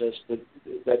process, but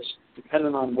that's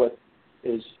dependent on what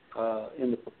is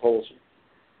in the proposal.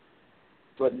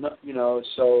 But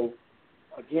so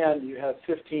again, you have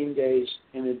 15 days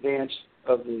in advance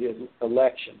of the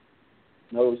election,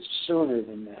 no sooner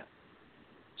than that.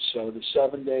 So the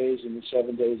 7 days and the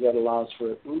 7 days, that allows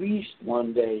for at least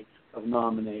 1 day of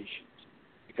nominations,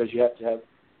 because you have to have,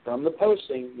 from the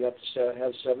posting, you have to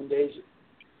have 7 days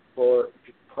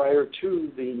prior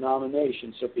to the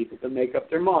nomination, so people can make up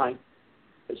their mind,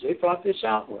 because they thought this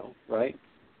out well, right?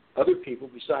 Other people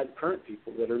beside the current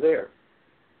people that are there,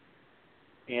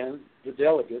 and the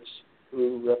delegates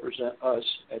who represent us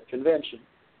at convention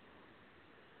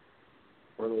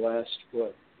for the last,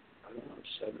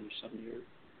 70-some years,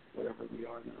 whatever we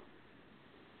are now.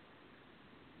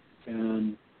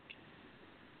 And,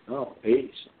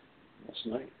 80, that's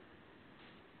nice.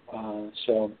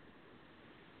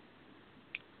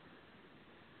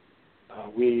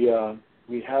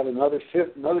 We have another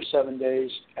 7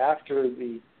 days after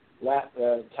the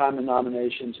time of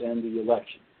nominations and the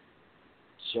election.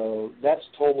 So that's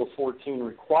a total of 14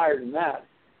 required in that,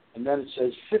 and then it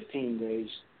says 15 days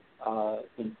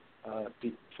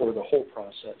for the whole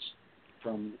process,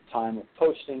 from the time of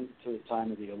posting to the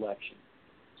time of the election.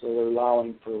 So they're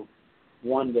allowing for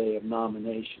 1 day of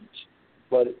nominations,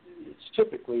 but it's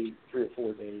typically 3 or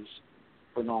 4 days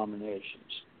for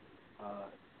nominations.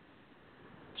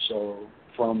 So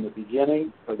from the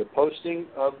beginning, or the posting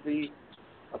of the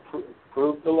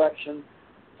approved election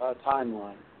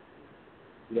timeline,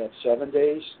 we have 7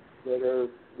 days that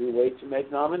we wait to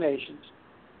make nominations.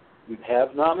 We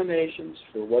have nominations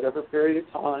for whatever period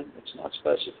of time, it's not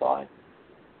specified.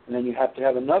 And then you have to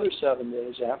have another 7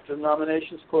 days after the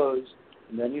nominations close,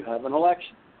 and then you have an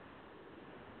election.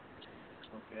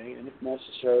 Okay, and if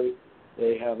necessary,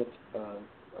 they have a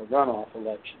runoff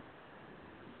election.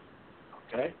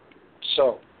 Okay,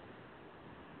 so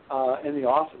in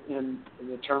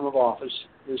the term of office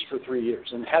is for 3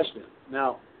 years, and has been.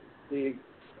 Now,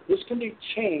 this can be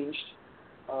changed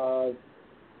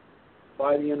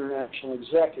by the International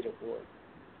Executive Board.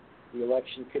 The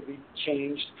election could be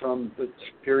changed from the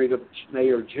period of May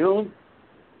or June,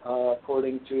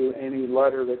 according to any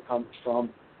letter that comes from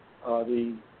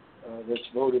that's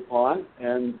voted upon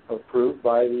and approved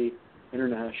by the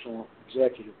International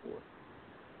Executive Board.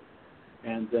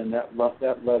 And then that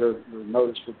letter or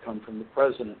notice would come from the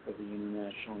president of the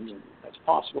International Union. That's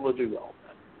possible to do all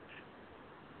that.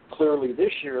 Clearly,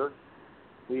 this year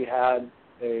we had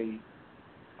a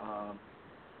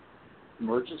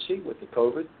emergency with the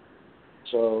COVID,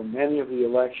 so many of the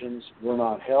elections were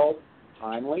not held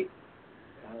timely.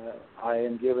 I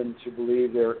am given to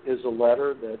believe there is a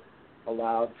letter that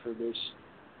allowed for this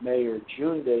May or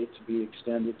June date to be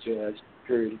extended to as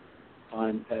period of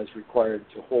time as required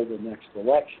to hold the next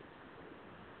election.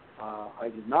 I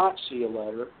did not see a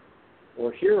letter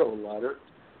or hear a letter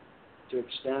to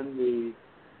extend the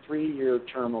 3-year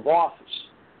term of office.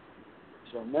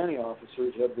 So many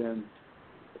officers have been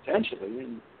potentially,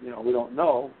 and we don't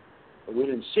know, but we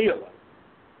didn't see a letter.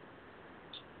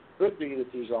 Could be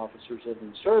that these officers have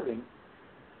been serving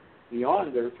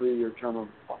beyond their 3-year term of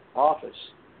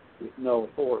office with no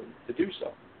authority to do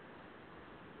so.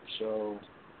 So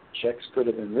checks could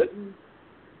have been written,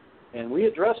 and we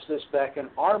addressed this back in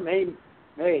our May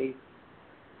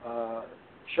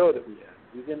show that we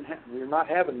had. We were not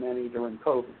having many during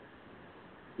COVID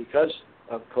because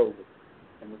of COVID,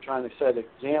 and we're trying to set an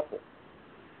example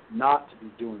not to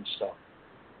be doing stuff.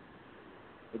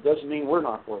 It doesn't mean we're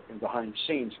not working behind the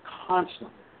scenes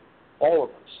constantly, all of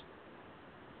us,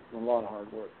 doing a lot of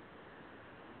hard work.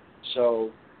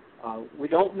 So we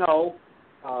don't know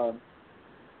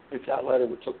if that letter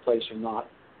took place or not.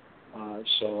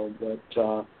 But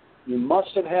you must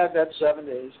have had that 7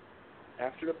 days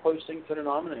after the posting to the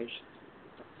nomination,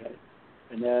 okay?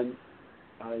 And then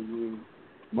you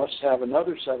must have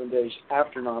another 7 days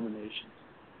after nomination,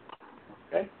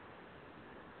 okay?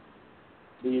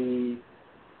 The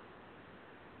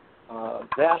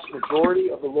vast majority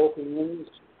of the local unions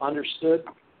understood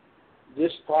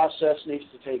this process needs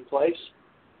to take place.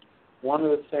 One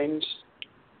of the things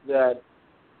that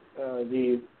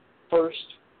the first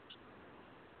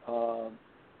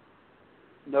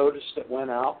notice that went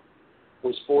out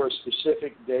was for a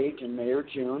specific date in May or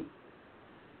June,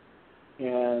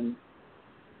 and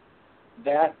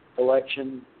that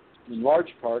election, in large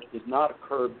part, did not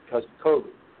occur because of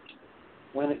COVID.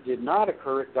 When it did not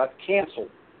occur, it got canceled.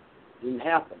 It didn't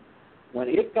happen. When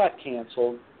it got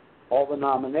canceled, all the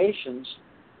nominations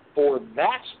for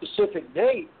that specific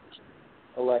date,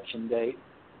 election date,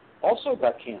 also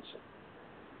got canceled.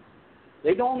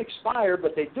 They don't expire,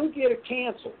 but they do get it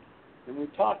canceled. And we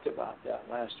talked about that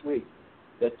last week,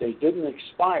 that they didn't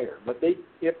expire. But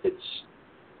if it's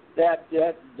that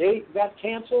date got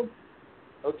canceled,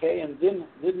 okay, and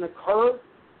didn't occur,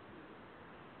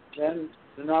 then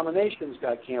the nominations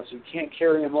got canceled. You can't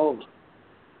carry them over.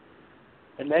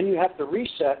 And then you have to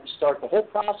reset and start the whole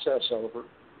process over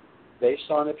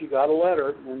based on if you got a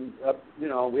letter. And,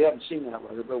 we haven't seen that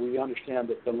letter, but we understand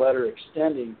that the letter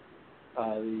extending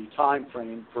the time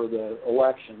frame for the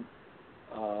election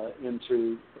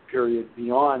into a period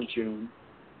beyond June.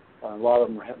 A lot of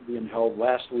them are being held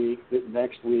last week,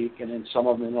 next week, and then some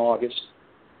of them in August.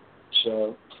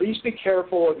 So please be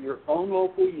careful of your own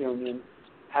local union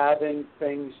having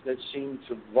things that seem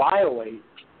to violate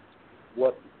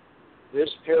what this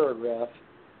paragraph,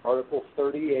 Article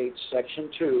 38, Section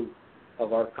 2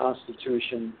 of our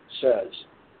Constitution says.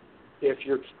 If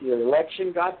your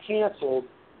election got canceled,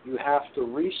 you have to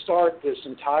restart this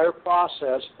entire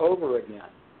process over again.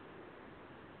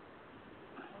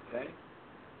 Okay?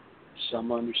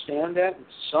 Some understand that, and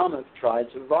some have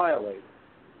tried to violate it.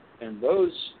 And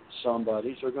those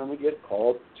somebodies are going to get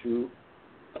called to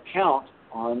account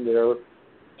on their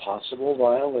possible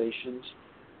violations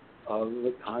of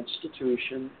the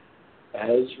Constitution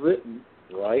as written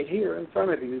right here in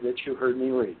front of you that you heard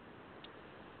me read.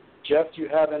 Jeff, do you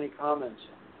have any comments?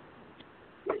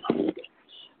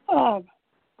 The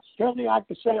only thing I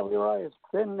could say, Leroy, has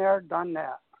been there, done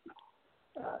that.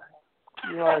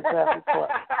 Leroy, exactly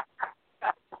correct.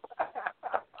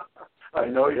 I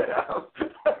know you have.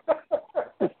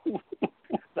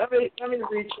 Let me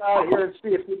reach out here and see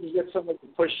if we can get somebody to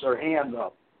push their hand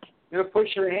up. You know, push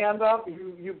your hand up.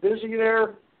 You busy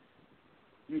there?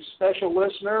 You special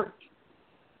listener?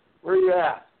 Where you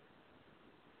at?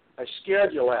 I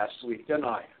scared you last week, didn't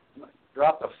I?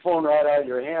 Dropped the phone right out of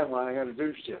your hand when I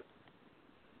introduced you.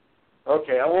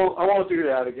 Okay, I won't do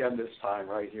that again this time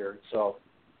right here. So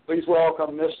please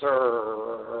welcome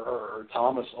Mr.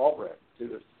 Thomas Albrecht to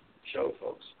the show,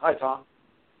 folks. Hi, Tom.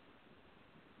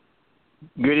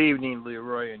 Good evening,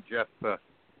 Leroy and Jeff.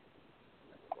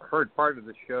 Heard part of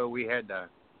the show. We had a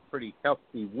pretty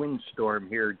healthy windstorm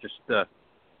here just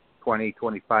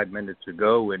 25 minutes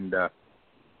ago, and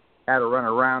had to run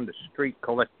around the street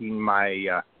collecting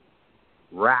my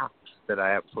rafts that I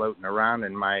have floating around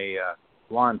in my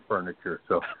lawn furniture.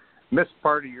 So missed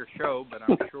part of your show, but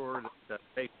I'm sure that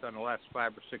based on the last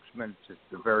 5 or 6 minutes, it's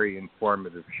a very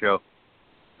informative show.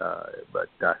 But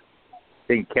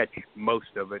didn't catch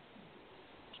most of it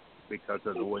because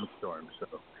of the windstorm. So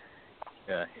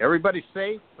everybo's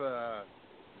safe. As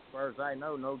far as I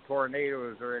know, no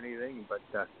tornadoes or anything, but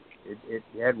it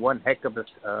had one heck of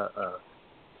a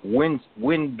wind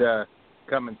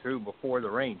coming through before the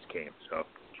rains came. So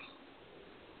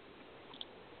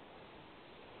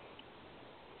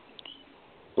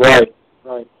right.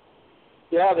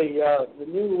 Yeah, the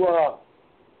new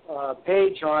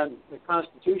page on the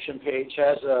Constitution page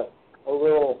has a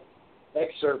little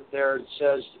excerpt there that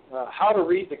says how to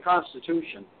read the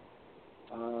Constitution.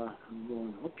 I'm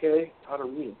going, okay, how to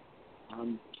read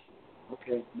it.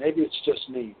 Okay, maybe it's just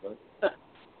me, but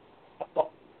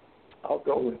I'll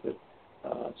go with it.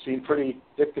 It seemed pretty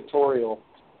dictatorial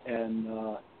and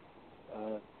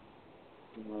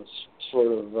sort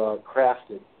of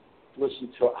crafted. Listen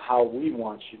to how we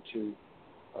want you to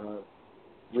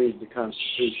read the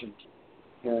Constitution,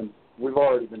 and we've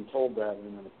already been told that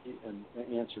in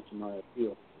answer to my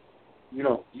appeal.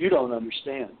 You don't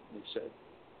understand, they said.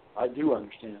 I do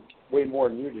understand, way more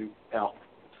than you do,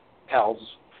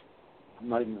 pals. I'm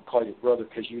not even going to call you brother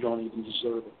because you don't even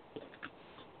deserve it.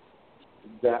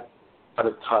 That out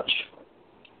of touch.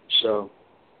 So,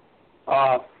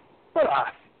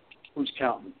 who's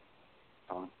counting?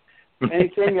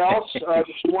 Anything else that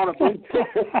you want to bring?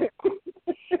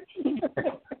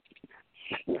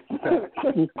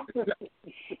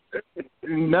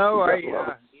 No,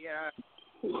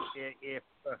 if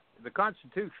the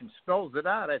Constitution spells it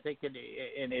out, I think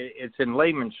it's in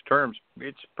layman's terms.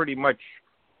 It's pretty much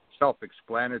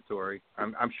self-explanatory.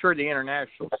 I'm sure the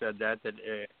International said that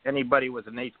anybody with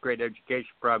an 8th grade education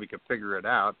probably could figure it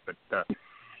out, but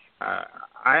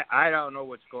I don't know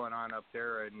what's going on up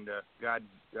there, and God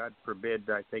forbid,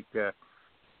 I think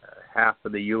half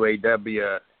of the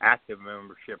UAW active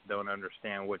membership don't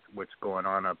understand what's going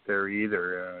on up there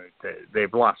either.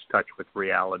 They've lost touch with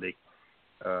reality.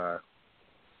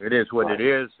 It is what it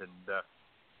is, and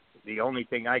the only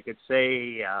thing I could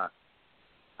say,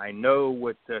 I know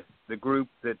with the group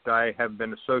that I have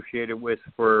been associated with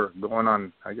for going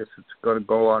on, I guess it's going to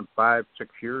go on 5-6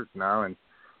 years now, and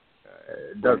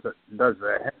does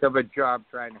a heck of a job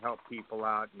trying to help people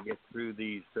out and get through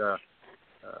these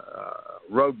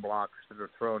roadblocks that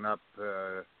are thrown up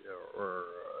or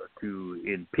to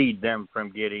impede them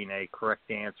from getting a correct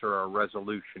answer or a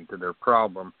resolution to their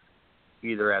problem,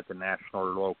 either at the national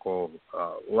or local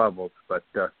levels. But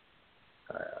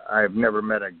I've never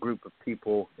met a group of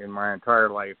people in my entire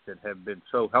life that have been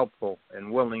so helpful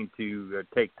and willing to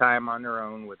take time on their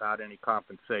own without any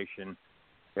compensation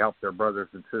to help their brothers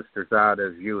and sisters out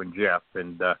as you and Jeff.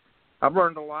 And I've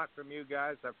learned a lot from you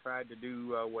guys. I've tried to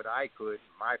do what I could,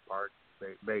 my part,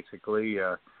 basically,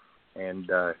 and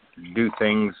do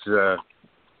things to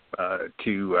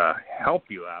help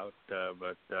you out.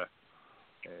 But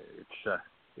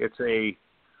it's a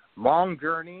long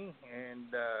journey,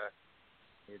 and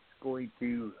it's going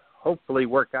to hopefully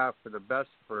work out for the best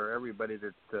for everybody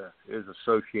that is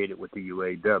associated with the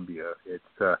UAW.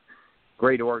 It's a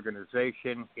great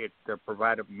organization. It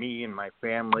provided me and my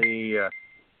family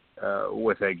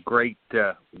with a great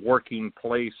working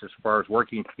place as far as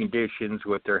working conditions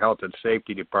with their health and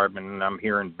safety department, and I'm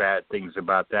hearing bad things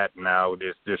about that now.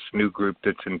 This new group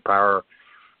that's in power,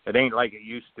 it ain't like it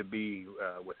used to be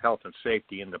with health and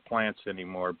safety in the plants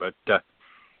anymore, but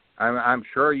I'm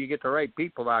sure you get the right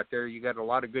people out there. You got a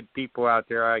lot of good people out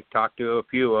there. I talked to a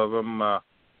few of them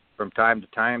from time to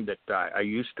time that I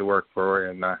used to work for,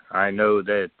 and I know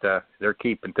that they're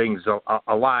keeping things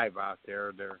alive out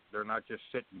there. They're not just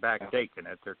sitting back taking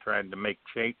it. They're trying to make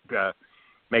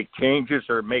changes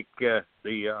or make the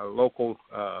local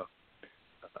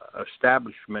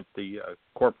establishment, the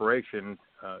corporation,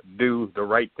 do the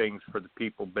right things for the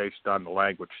people based on the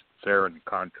language that's there in the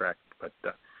contract. But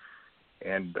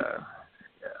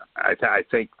I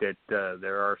think that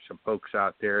there are some folks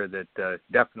out there that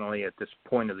definitely at this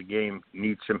point of the game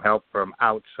need some help from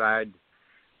outside,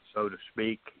 so to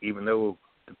speak, even though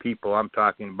the people I'm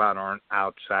talking about aren't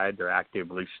outside. They're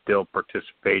actively still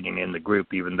participating in the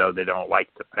group, even though they don't like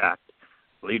the fact,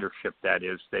 leadership that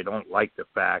is, they don't like the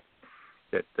fact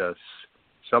that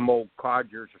some old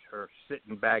codgers are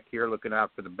sitting back here looking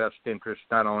out for the best interest,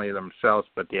 not only of themselves,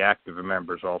 but the active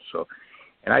members also.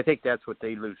 And I think that's what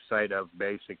they lose sight of,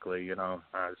 basically.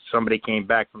 Somebody came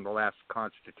back from the last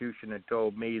Constitution and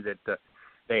told me that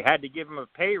they had to give them a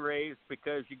pay raise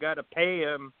because you got to pay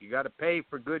them. You got to pay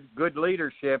for good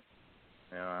leadership.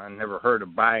 I never heard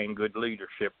of buying good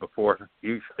leadership before.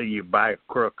 Usually you buy a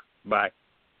crook. Bye.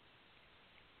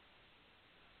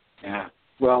 Yeah.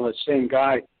 Well, the same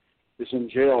guy is in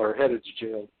jail or headed to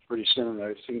jail pretty soon.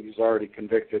 I think he's already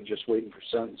convicted, just waiting for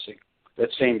sentencing. That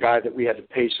same guy that we had to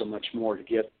pay so much more to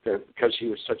get there because he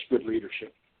was such good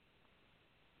leadership.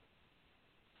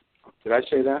 Did I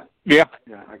say that? Yeah.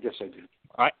 Yeah, I guess I did.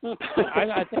 I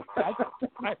think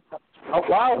out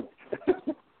loud.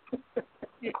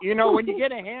 When you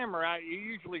get a hammer out, you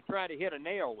usually try to hit a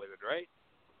nail with it, right?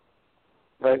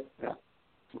 Right.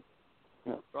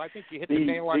 Yeah. So I think you hit the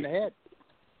nail on the head.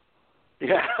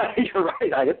 Yeah, you're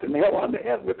right. I hit the nail on the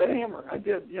head with a hammer. I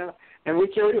did, yeah. And we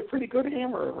carried a pretty good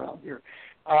hammer around here.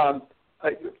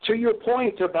 To your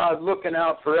point about looking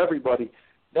out for everybody,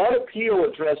 that appeal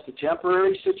addressed the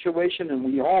temporary situation, and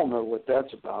we all know what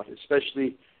that's about,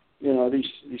 especially,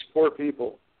 these poor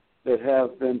people that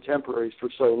have been temporaries for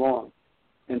so long.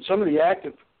 And some of the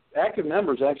active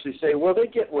members actually say, well, they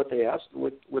get what they ask,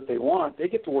 what they want. They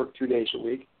get to work 2 days a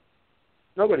week.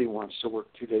 Nobody wants to work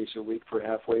 2 days a week for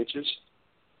half wages.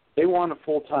 They want a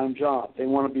full-time job. They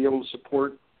want to be able to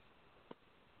support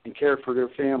and care for their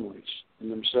families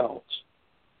and themselves.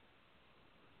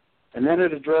 And then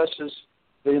it addresses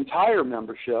the entire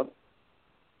membership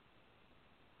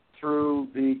through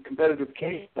the competitive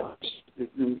case.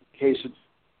 In case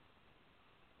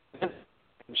of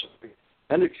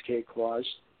Appendix K clause,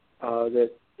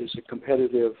 that is a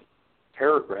competitive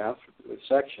paragraph, a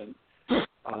section,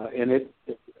 and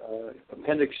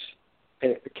Appendix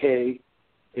K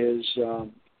is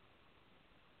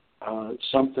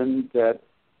something that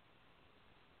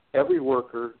every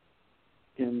worker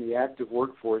in the active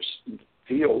workforce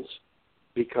feels,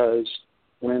 because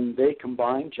when they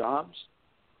combine jobs,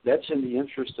 that's in the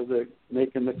interest of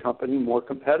making the company more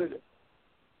competitive.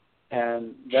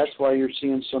 And that's why you're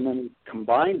seeing so many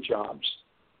combined jobs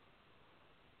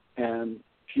and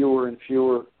fewer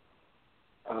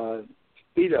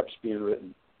speed-ups being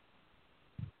written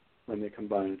when they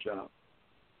combine a job,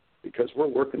 because we're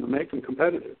working to make them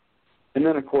competitive. And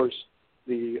then, of course,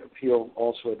 the appeal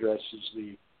also addresses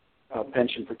the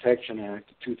Pension Protection Act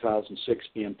of 2006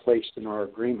 being placed in our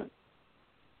agreement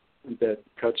that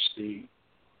cuts the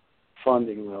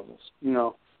funding levels.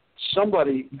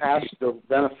 Somebody asked the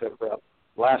benefit rep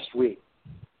last week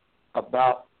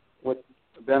about what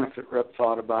the benefit rep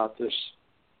thought about this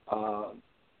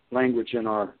language in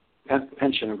our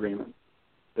pension agreement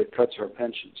that cuts our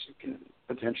pensions. It can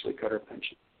potentially cut our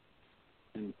pension,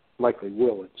 and likely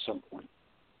will at some point.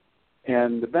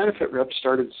 And the benefit rep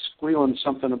started squealing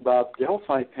something about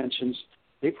Delphi pensions.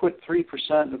 They put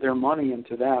 3% of their money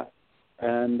into that,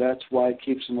 and that's why it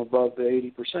keeps them above the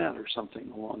 80% or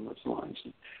something along those lines.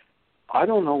 And I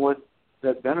don't know what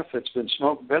that benefit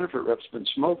rep's been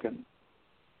smoking,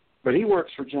 but he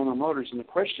works for General Motors, and the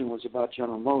question was about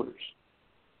General Motors.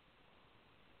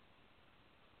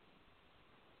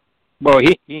 Well,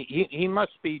 he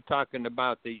must be talking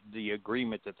about the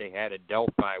agreement that they had at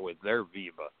Delphi with their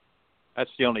Viva. That's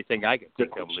the only thing I can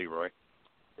think of, Leroy.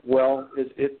 Well,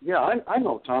 I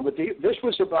know, Tom, but this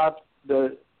was about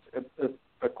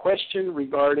a question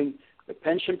regarding the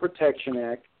Pension Protection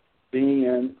Act being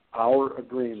in our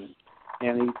agreement.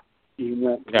 And he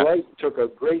went took a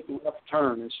great left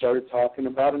turn and started talking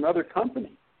about another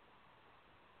company.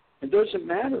 It doesn't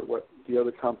matter what the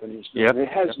other company's doing. Yep. It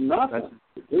has nothing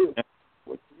to do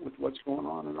with what's going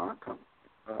on in our company.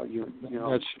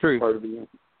 That's true. Part of the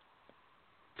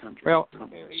country. Well,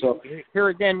 so here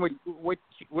again, what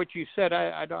you said,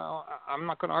 I'm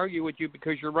not going to argue with you,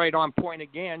 because you're right on point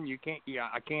again.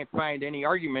 I can't find any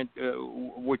argument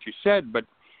what you said, but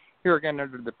here again,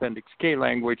 under the Appendix K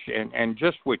language and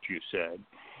just what you said,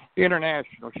 the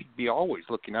International should be always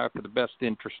looking out for the best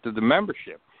interest of the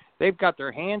membership. They've got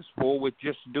their hands full with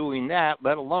just doing that,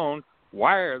 let alone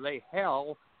why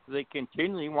they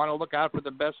continually want to look out for the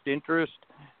best interest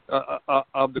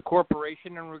of the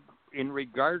corporation in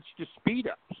regards to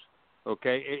speed-ups.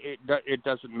 Okay, it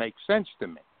doesn't make sense to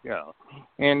me.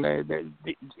 And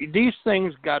these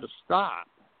things got to stop.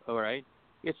 All right,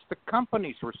 it's the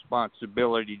company's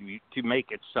responsibility to make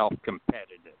itself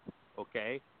competitive.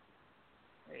 Okay,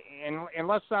 and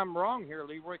unless I'm wrong here,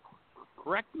 Leroy,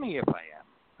 correct me if I am.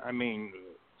 I mean,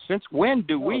 since when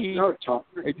do we? No, Tom,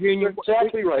 you're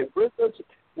exactly right.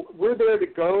 We're there to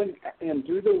go and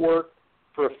do the work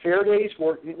for a fair day's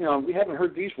work. We haven't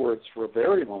heard these words for a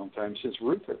very long time, since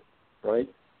Ruther, right?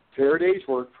 Fair day's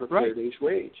work for a fair day's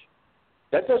wage.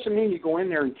 That doesn't mean you go in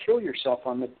there and kill yourself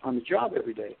on the job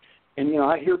every day. And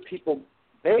I hear people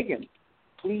begging,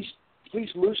 please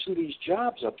loosen these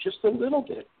jobs up just a little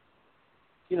bit.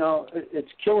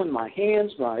 It's killing my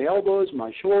hands, my elbows,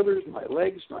 my shoulders, my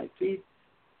legs, my feet,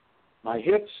 my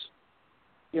hips.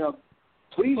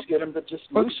 Please get them to just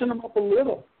loosen them up a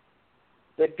little.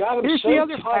 They've got them so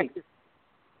tight.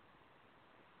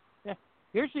 Yeah.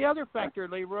 Here's the other factor,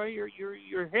 Leroy.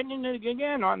 You're hitting it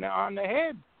again on the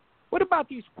head. What about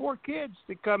these poor kids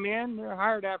that come in? They're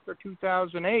hired after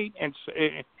 2008,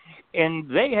 and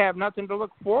they have nothing to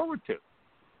look forward to.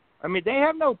 I mean, they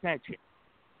have no pension.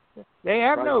 They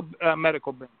have no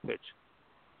medical benefits.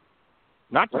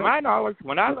 Not to my knowledge.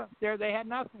 When I left there, they had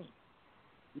nothing.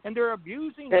 And they're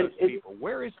abusing those people.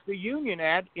 Where is the union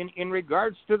at in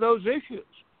regards to those issues?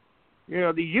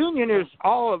 The union is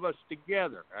all of us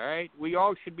together, all right? We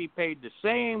all should be paid the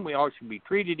same. We all should be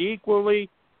treated equally.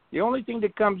 The only thing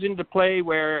that comes into play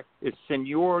where is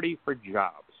seniority for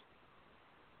jobs.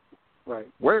 Right.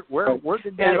 Where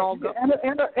did that all go?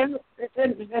 And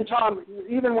Tom,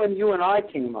 even when you and I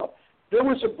came up, there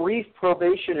was a brief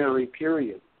probationary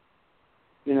period.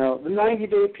 The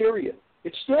 90-day period.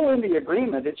 It's still in the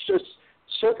agreement. It's just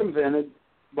circumvented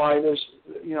by this,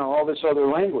 all this other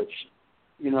language.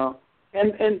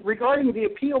 And regarding the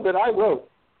appeal that I wrote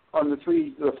on the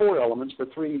 4 elements,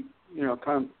 but 3,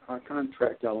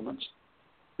 contract elements,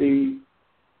 the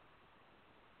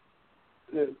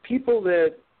people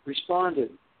that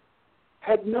responded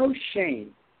had no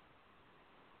shame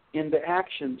in the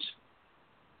actions,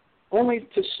 only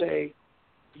to say,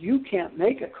 you can't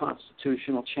make a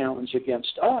constitutional challenge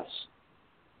against us.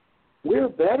 We're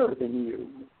better than you.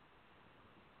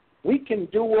 We can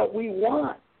do what we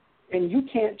want, and you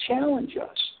can't challenge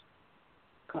us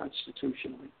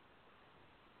constitutionally.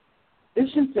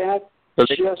 Isn't that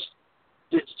just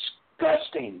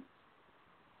disgusting?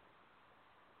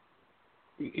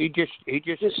 He just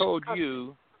told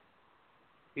you.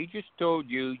 He just told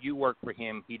you you work for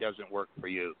him. He doesn't work for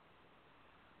you.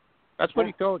 That's what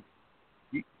he told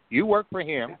you. You work for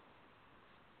him.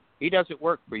 He doesn't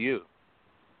work for you.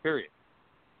 Period.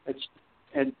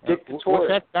 And dictatorial. What's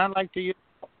that sound like to you?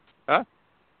 Huh?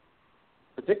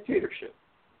 A dictatorship.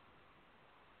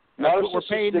 That's what we're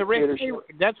paying the rate.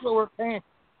 That's what we're paying.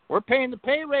 We're paying the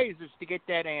pay raises to get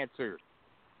that answer.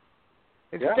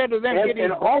 Instead of them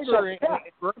getting older and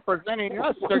representing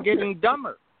us, they're getting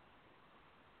dumber.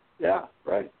 Yeah,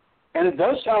 right. And it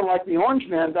does sound like the Orange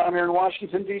Man down here in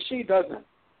Washington, D.C., doesn't it?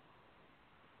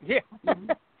 Yeah.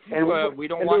 And we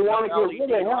don't want to get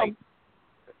rid of him.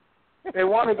 They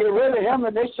want to get rid of him,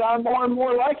 and they sound more and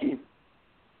more like him.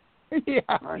 Yeah.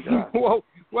 Well,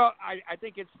 I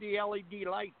think it's the LED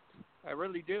lights. I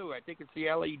really do. I think it's the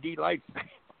LED lights.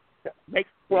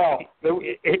 The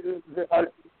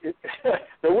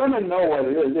women know what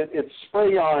it is. It's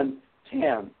spray on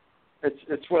tan.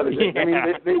 It's what it is. Yeah. I mean,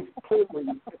 they clearly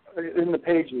in the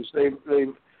pages the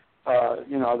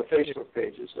Facebook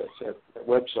pages, that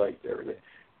website there,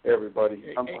 everybody,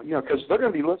 because they're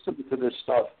going to be listening to this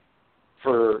stuff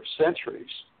for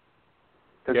centuries.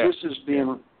 Because this is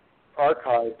being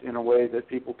archived in a way that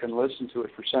people can listen to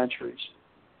it for centuries.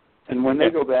 And when they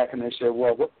go back and they say,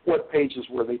 well, what pages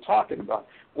were they talking about?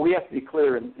 Well, we have to be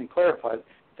clear and clarify.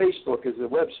 Facebook is a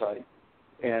website,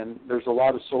 and there's a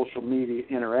lot of social media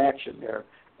interaction there.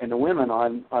 And the women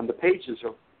on the pages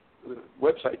of the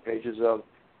website pages of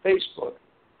Facebook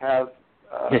have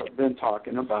been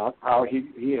talking about how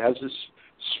he has this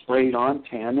sprayed-on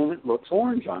tan, and it looks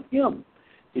orange on him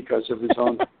because of his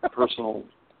own personal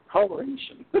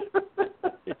coloration.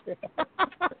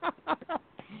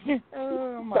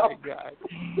 Oh, my God.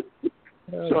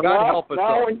 So now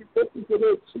when you put into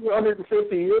this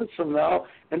 250 years from now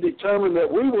and determine that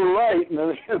we were right and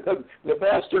the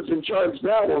bastards in charge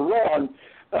now were wrong,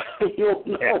 you'll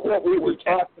know what we were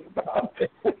talking about.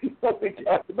 What we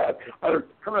talked about our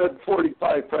current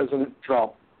 45 President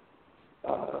Trump,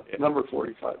 number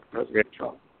 45 President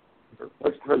Trump.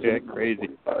 President crazy.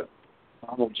 45,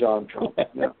 Donald John Trump.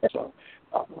 Yeah, so,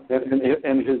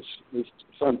 and his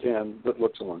suntan that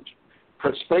looks orange,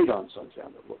 sprayed on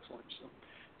suntan that looks orange. So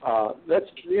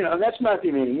that's not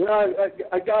the meaning.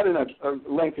 I got in a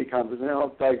lengthy conversation.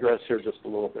 I'll digress here just a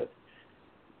little bit.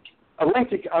 I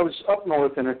was up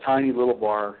north in a tiny little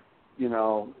bar,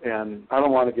 and I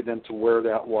don't want to get into where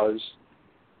that was.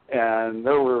 And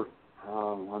there were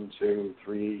 1, 2,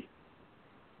 3.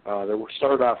 There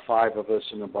started out 5 of us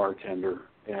and a bartender,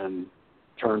 and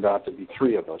turned out to be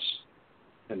 3 of us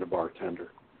and a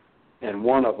bartender. And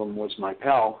one of them was my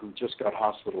pal who just got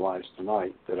hospitalized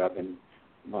tonight. That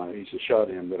he's a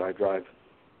shut-in that I drive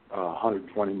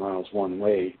 120 miles one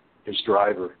way. His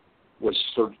driver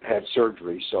had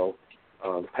surgery, so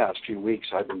the past few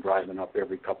weeks I've been driving up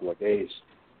every couple of days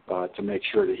to make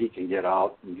sure that he can get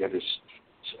out and get his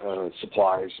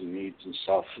supplies and needs and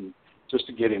stuff, and just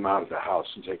to get him out of the house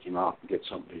and take him out and get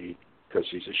something to eat, because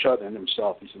he's a shut-in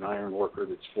himself. He's an iron worker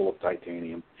that's full of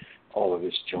titanium, all of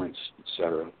his joints,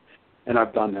 etc. And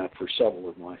I've done that for several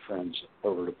of my friends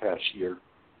over the past year.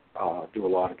 Do a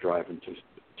lot of driving to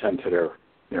tend to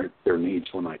their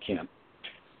needs when I can.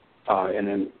 And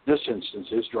in this instance,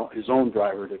 his own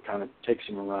driver that kind of takes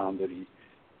him around, that he,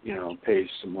 pays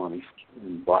some money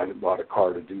and bought a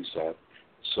car to do that.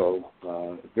 So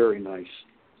very nice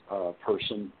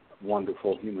person,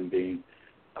 wonderful human being,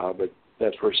 but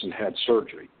that person had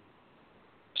surgery.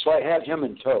 So I had him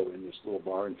in tow in this little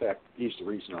bar. In fact, he's the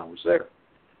reason I was there.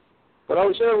 But I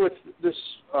was there with this,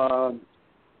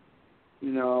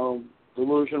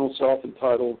 delusional,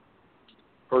 self-entitled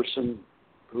person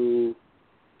who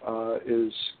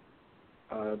is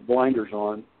blinders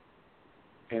on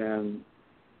and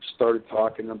started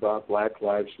talking about Black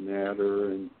Lives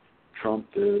Matter and Trump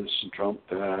this and Trump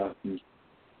that. And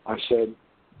I said,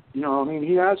 he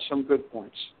has some good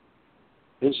points.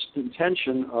 His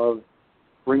intention of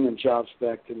bringing jobs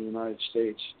back to the United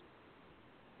States,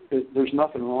 there's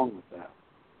nothing wrong with that.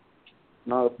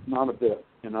 Not a bit.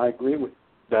 And I agree with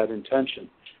that intention.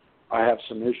 I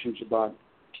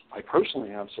personally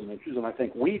have some issues, and I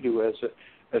think we do as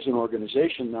an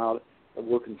organization now,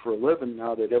 working for a living,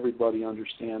 now that everybody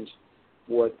understands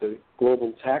what the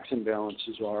global tax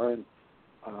imbalances are and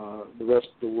the rest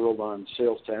of the world on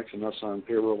sales tax and us on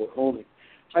payroll withholding.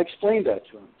 I explained that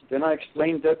to him. Then I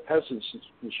explained that peasants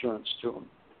insurance to him.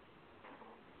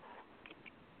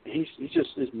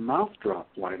 His mouth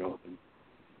dropped wide open.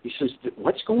 He says,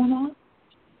 "What's going on?"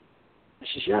 I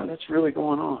says, "Yeah, that's really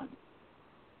going on."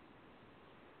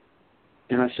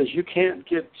 And I says, "You can't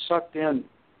get sucked in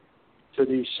to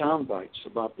these sound bites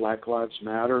about Black Lives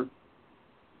Matter.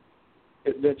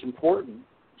 That's important.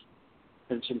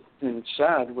 And it's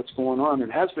sad what's going on.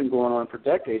 It has been going on for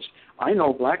decades. I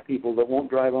know black people that won't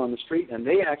drive on the street, and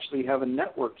they actually have a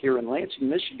network here in Lansing,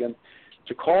 Michigan,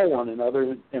 to call one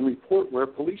another and report where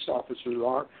police officers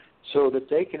are so that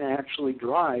they can actually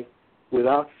drive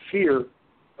without fear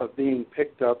of being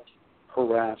picked up,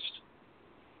 harassed,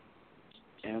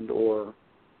 and or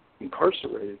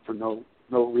incarcerated for no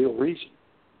real reason."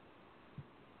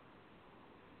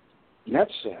 And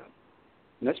that's sad.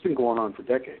 And that's been going on for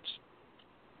decades.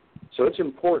 So it's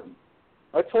important.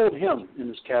 I told him in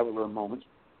his cavalier moment,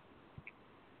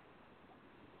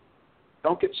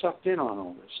 don't get sucked in on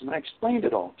all this. And I explained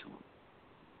it all to him.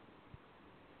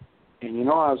 And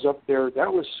I was up there,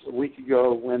 that was a week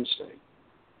ago, Wednesday.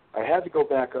 I had to go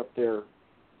back up there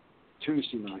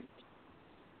Tuesday night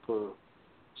for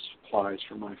supplies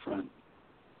for my friend.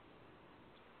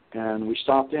 And we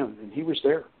stopped in, and he was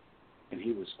there. And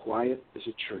he was quiet as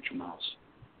a church mouse,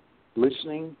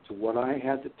 listening to what I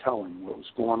had to tell him, what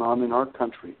was going on in our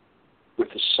country with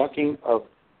the sucking of $1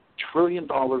 trillion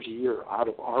a year out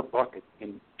of our bucket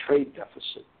in trade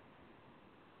deficit.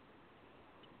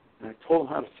 And I told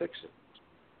him how to fix it.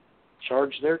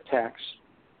 Charge their tax,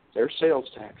 their sales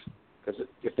tax, because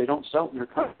if they don't sell it in their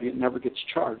country, it never gets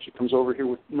charged. It comes over here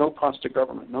with no cost to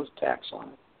government, no tax on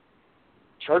it.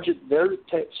 Charge it their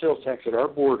sales tax at our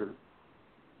border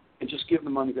and just give the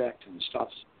money back to them. It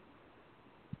stops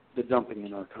the dumping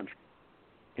in our country.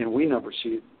 And we never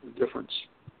see the difference.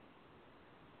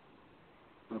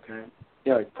 Okay?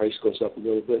 Yeah, the price goes up a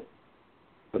little bit,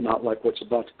 but not like what's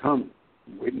about to come.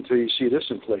 Wait until you see this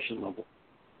inflation level.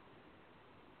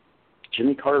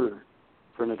 Jimmy Carter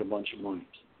printed a bunch of money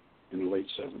in the late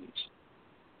 70s,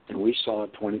 and we saw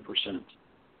 20%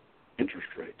 interest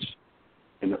rates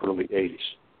in the early 80s.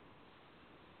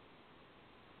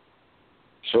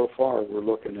 So far, we're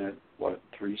looking at,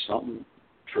 3-something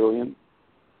trillion,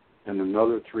 and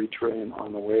another $3 trillion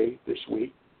on the way this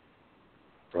week,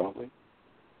 probably.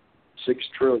 $6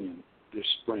 trillion this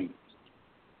spring,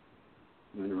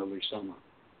 and then early summer.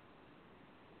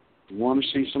 You want to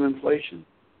see some inflation?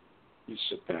 You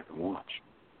sit back and watch.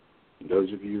 And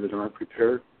those of you that aren't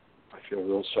prepared, I feel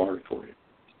real sorry for you.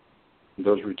 And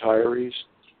those retirees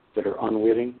that are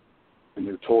unwitting and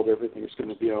they're told everything is going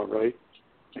to be all right,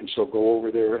 and so go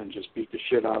over there and just beat the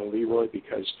shit out of Leroy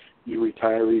because you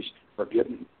retirees are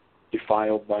getting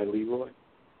defiled by Leroy.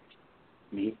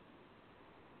 Me?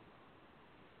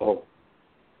 Oh.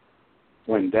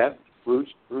 When that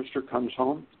rooster comes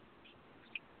home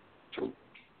to,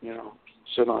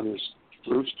 sit on his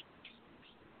roost,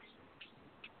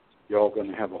 you're all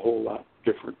going to have a whole lot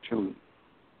different tune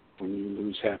when you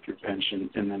lose half your pension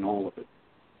and then all of it.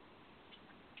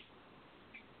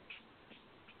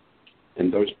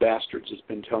 And those bastards has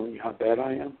been telling you how bad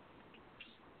I am.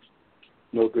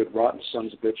 No good, rotten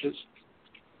sons of bitches.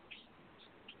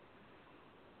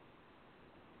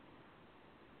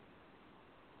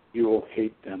 You will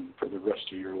hate them for the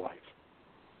rest of your life.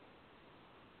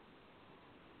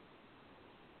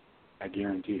 I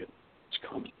guarantee it. It's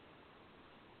coming.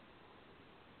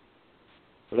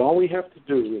 But all we have to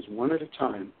do is, one at a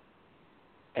time,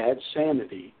 add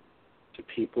sanity to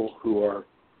people who are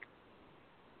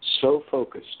so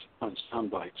focused on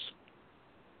sound bites.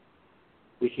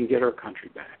 We can get our country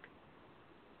back.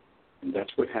 And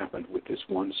that's what happened with this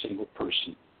one single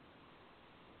person.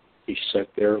 He sat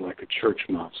there like a church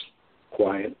mouse,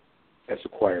 quiet as a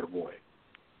choir boy,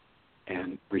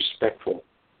 and respectful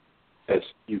as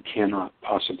you cannot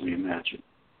possibly imagine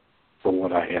for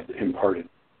what I had imparted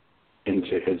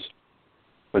into his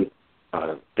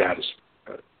data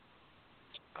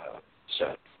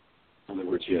set. In other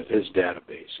words, he had his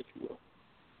database, if you will.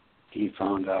 He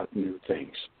found out new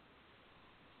things,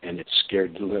 and it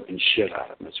scared the living shit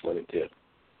out of him. That's what it did.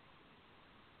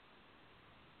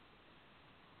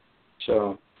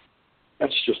 So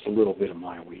that's just a little bit of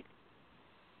my week,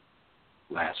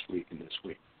 last week and this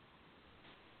week.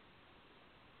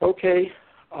 Okay,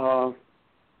 I'm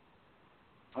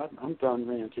done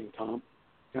ranting, Tom.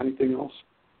 Got anything else?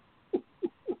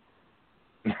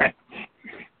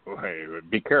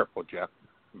 Be careful, Jeff.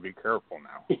 Be careful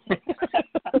now.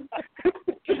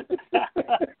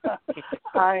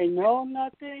 I know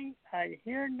nothing. I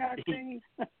hear nothing.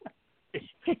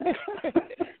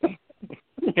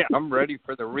 Yeah, I'm ready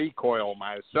for the recoil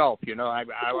myself. You know, I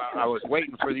was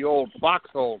waiting for the old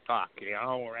foxhole talk.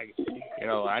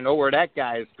 I know where that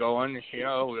guy's going. You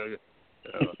know,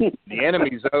 the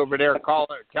enemy's over there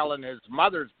telling his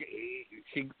mother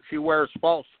she wears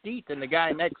false teeth, and the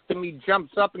guy next to me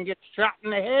jumps up and gets shot in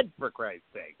the head. For Christ's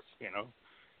sakes, you know.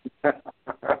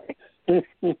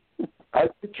 I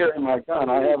carry my gun.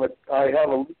 I have a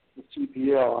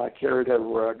CPL. I carry it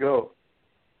everywhere I go.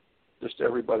 Just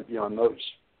everybody be on notice.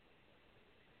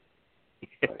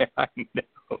 Yeah, I know.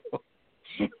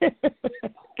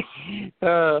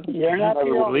 You're not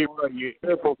the only one. You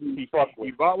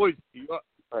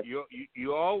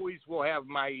always will have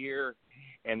my ear,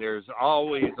 and there's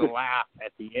always a laugh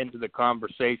at the end of the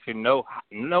conversation. No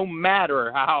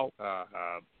matter how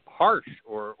harsh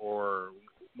or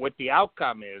what the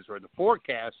outcome is or the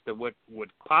forecast of what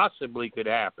possibly could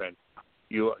happen.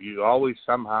 You always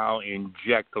somehow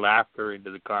inject laughter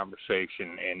into the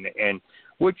conversation, and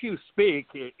what you speak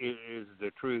is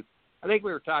the truth. I think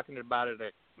we were talking about it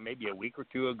maybe a week or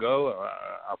two ago.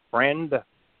 A friend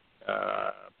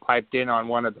piped in on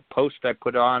one of the posts I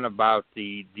put on about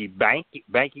the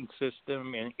banking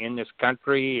system in this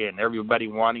country, and everybody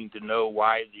wanting to know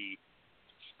why the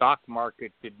stock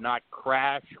market did not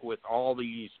crash with all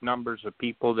these numbers of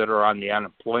people that are on the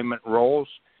unemployment rolls.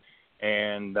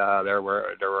 And there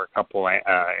were a couple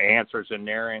answers in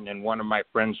there, and then one of my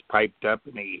friends piped up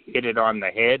and he hit it on the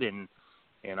head, and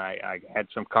I had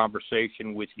some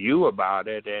conversation with you about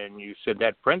it, and you said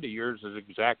that friend of yours is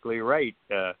exactly right.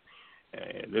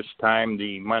 This time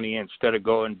the money, instead of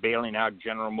going bailing out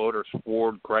General Motors,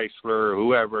 Ford, Chrysler,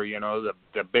 whoever, you know,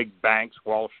 the big banks,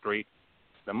 Wall Street,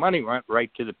 the money went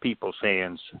right to the people's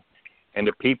hands, and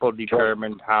the people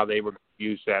determined how they were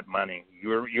use that money.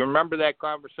 You remember that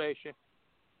conversation?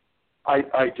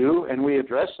 I do, and we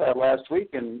addressed that last week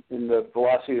in the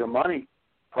velocity of money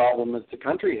problem that the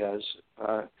country has.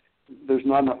 There's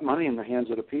not enough money in the hands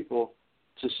of the people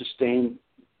to sustain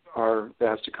our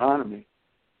vast economy,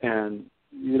 and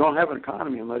you don't have an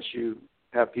economy unless you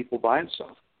have people buying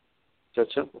stuff. It's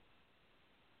that simple,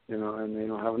 you know. And they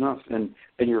don't have enough. And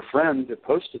your friend that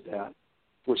posted that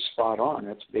was spot on.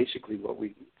 That's basically what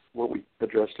we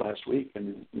addressed last week,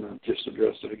 and just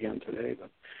addressed it again today. But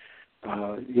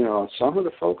some of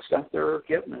the folks out there are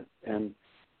getting it, and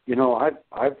I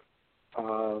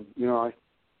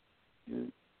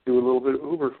do a little bit of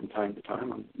Uber from time to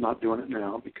time. I'm not doing it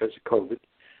now because of COVID,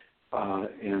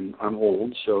 and I'm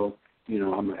old, so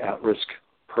I'm an at-risk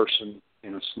person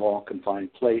in a small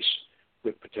confined place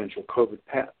with potential COVID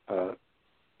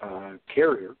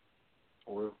carrier,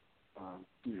 or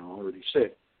already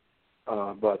sick.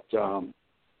 But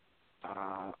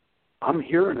I'm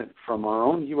hearing it from our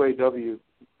own UAW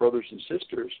brothers and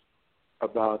sisters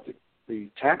about the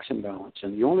tax imbalance,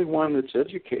 and the only one that's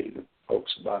educated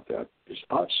folks about that is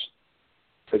us,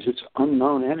 because it's an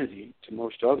unknown entity to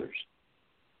most others.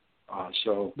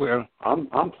 So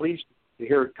I'm pleased to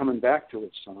hear it coming back to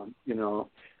its son.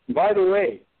 By the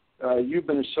way, you've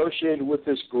been associated with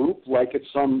this group like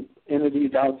it's some entity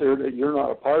out there that you're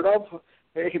not a part of.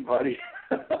 Hey, buddy.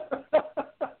 I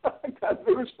got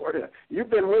news for you. You've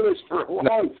been with us for a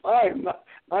long time,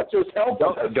 not just helping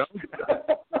us.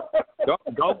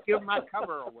 Don't give my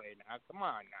cover away now. Come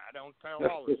on now. Don't tell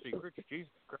all the secrets. Jesus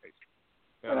Christ.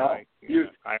 I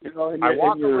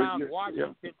walk around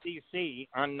Washington, D.C.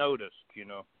 unnoticed,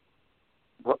 Yeah,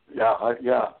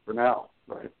 for now.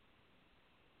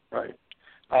 Right.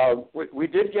 We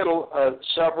did get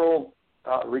several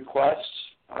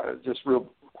requests, just real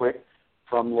quick,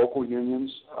 from local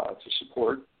unions to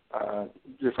support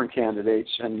different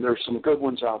candidates, and there's some good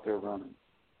ones out there running,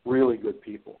 really good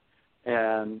people.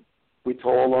 And we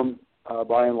told them,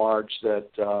 by and large,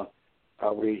 that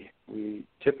we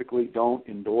typically don't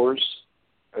endorse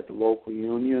at the local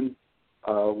union.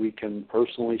 We can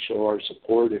personally show our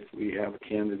support if we have a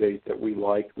candidate that we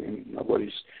like. Not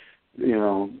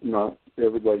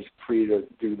everybody's free to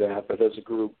do that, but as a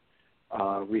group,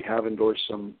 we have endorsed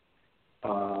some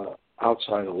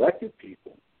outside elected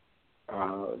people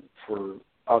for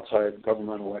outside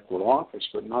governmental elected office,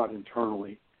 but not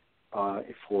internally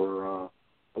for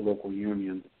a local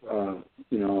union.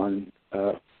 And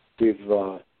we've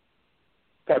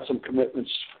got some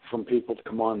commitments from people to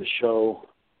come on the show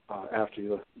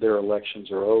after their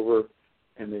elections are over,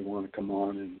 and they want to come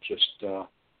on and just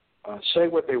say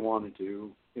what they want to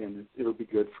do, and it'll be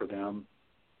good for them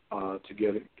to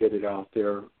get it out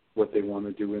there, what they want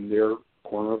to do in their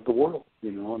corner of the world.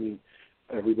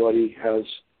 Everybody has,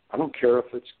 I don't care if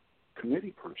it's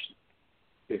committee person.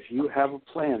 If you have a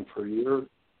plan for your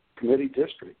committee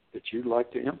district that you'd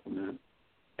like to implement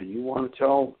and you want to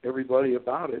tell everybody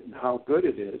about it and how good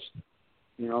it is,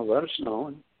 let us know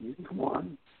and you can come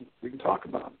on. We can talk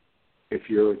about it. If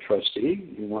you're a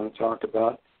trustee, you want to talk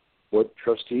about what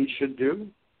trustees should do,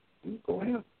 go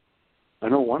ahead. I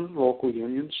know one local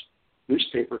union's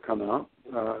newspaper come out.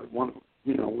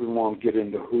 We won't get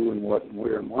into who and what and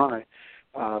where and why,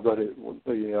 but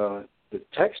the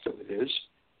text of it is,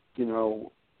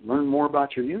 learn more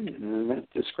about your union, and it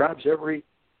describes every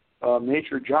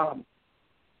major job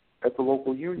at the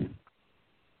local union.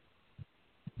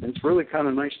 And it's really kind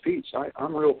of a nice piece.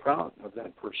 I'm real proud of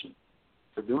that person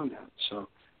for doing that. So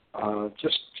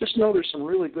just know there's some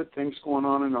really good things going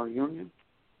on in our union,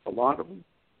 a lot of them.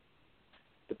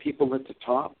 The people at the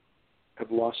top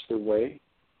have lost their way,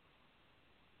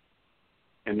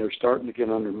 and they're starting to get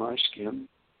under my skin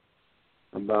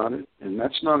about it, and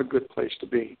that's not a good place to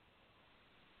be.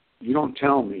 You don't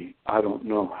tell me I don't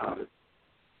know how to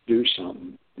do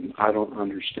something and I don't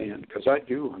understand, because I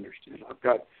do understand.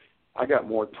 I got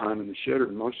more time in the shitter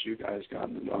than most of you guys got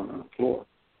on the floor.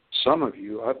 Some of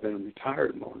you, I've been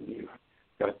retired more than you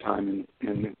got time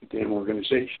in the damn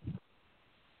organization.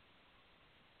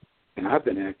 And I've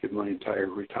been active my entire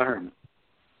retirement.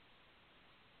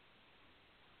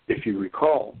 If you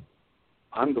recall,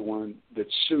 I'm the one that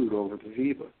sued over the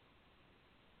VEBA.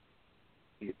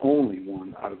 The only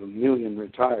one out of 1 million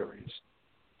retirees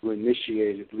who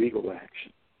initiated legal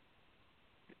action.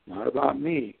 Not about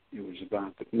me, it was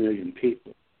about the 1 million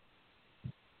people.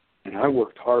 And I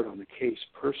worked hard on the case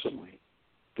personally,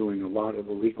 doing a lot of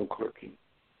the legal clerking.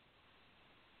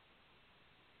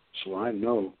 So I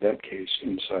know that case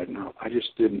inside and out. I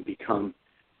just didn't become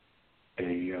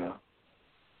a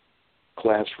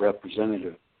class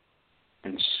representative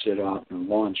and sit out in a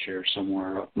lawn chair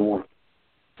somewhere up north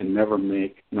and never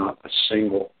make not a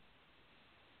single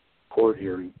court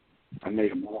hearing. I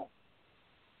made them all.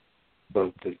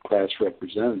 But the class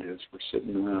representatives were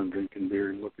sitting around drinking beer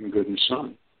and looking good in the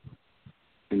sun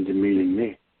and demeaning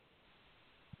me.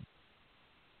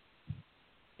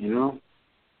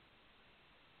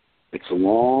 It's a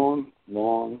long,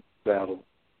 long battle,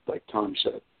 like Tom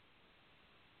said.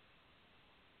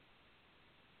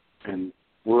 And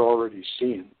we're already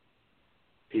seeing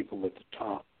people at the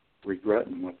top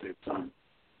regretting what they've done.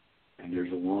 And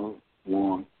there's a longer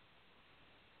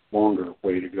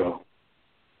way to go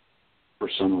for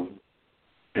some of them.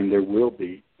 And there will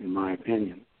be, in my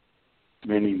opinion,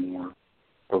 many more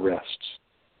arrests.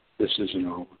 This isn't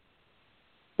over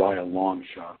by a long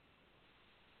shot.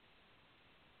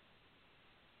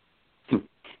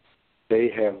 They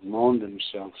have loaned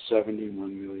themselves $71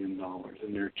 million,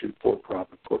 and they're two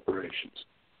for-profit corporations.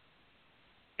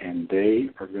 And they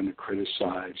are going to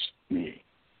criticize me.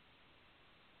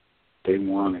 They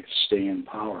want to stay in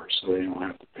power so they don't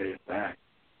have to pay it back.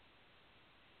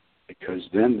 Because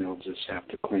then they'll just have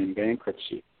to claim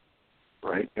bankruptcy.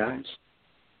 Right, guys?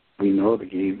 We know the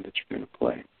game that you're going to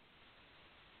play.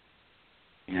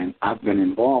 And I've been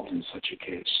involved in such a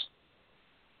case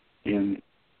in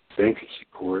bankruptcy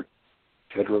court,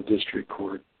 Federal District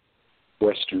Court,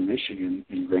 Western Michigan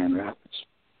in Grand Rapids.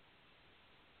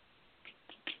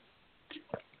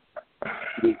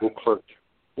 Legal clerk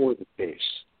for the case.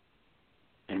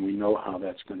 And we know how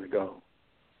that's going to go.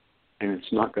 And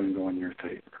it's not going to go in your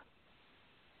favor.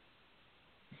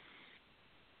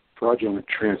 Fraudulent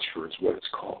transfer is what it's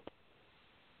called.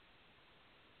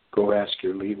 Go ask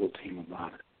your legal team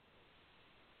about it.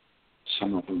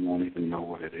 Some of them won't even know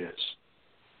what it is.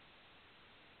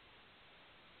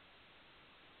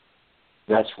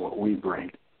 That's what we bring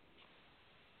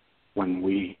when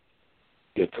we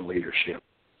get to leadership.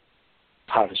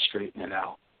 How to straighten it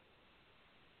out.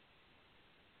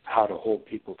 How to hold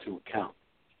people to account.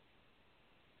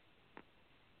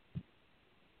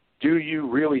 Do you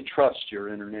really trust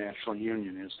your international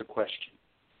union is the question.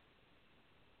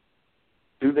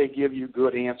 Do they give you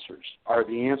good answers? Are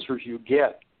the answers you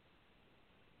get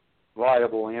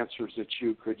viable answers that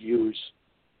you could use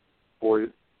for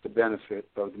the benefit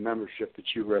of the membership that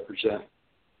you represent?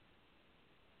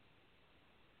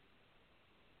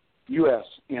 U.S.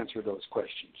 answer those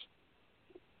questions.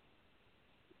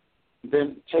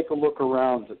 Then take a look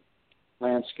around the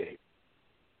landscape.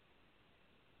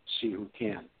 See who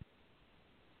can.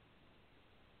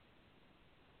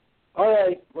 All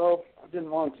right. Well, I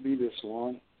didn't want it to be this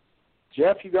long.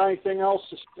 Jeff, you got anything else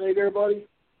to say there, buddy?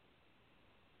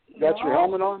 You got your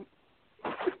helmet on?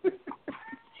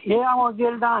 Yeah, I'm going to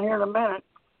get it down here in a minute.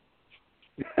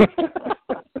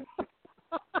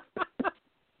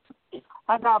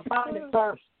 I got to find it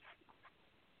first.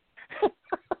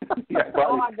 Yeah, buddy,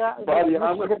 All I got is buddy,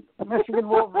 Michigan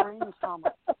Wolverines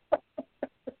helmet.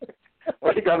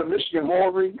 Well, you got a Michigan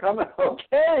Wolverine coming?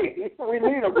 Okay. We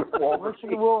need a Wolverine.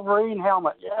 Michigan Wolverine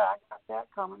helmet. Yeah, I got that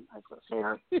coming. That's what's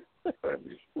here.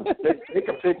 Take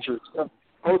a picture.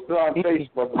 Post it on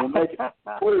Facebook and we'll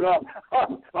put it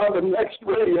on the next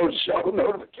radio show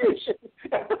notification.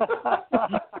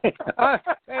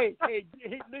 Hey,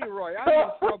 Leroy, I'm in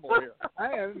trouble here.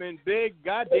 I am in big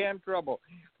goddamn trouble.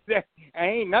 There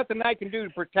ain't nothing I can do to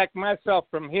protect myself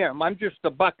from him. I'm just a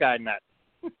Buckeye nut.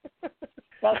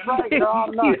 That's right, you're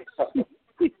all nuts.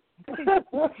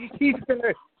 He's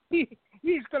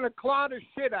gonna claw the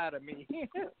shit out of me.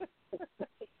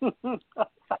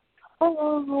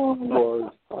 Oh,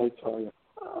 Lord, I tell you.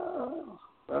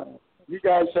 You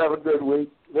guys have a good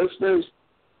week. Listeners,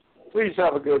 please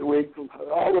have a good week.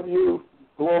 All of you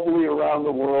globally around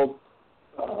the world,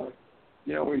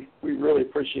 we really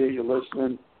appreciate you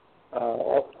listening.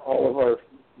 All of our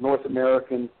North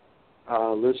American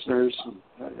listeners,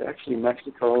 actually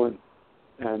Mexico and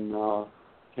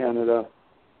Canada, of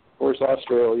course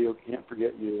Australia, can't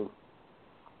forget you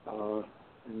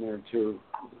in there too,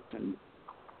 and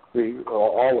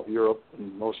all of Europe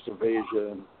and most of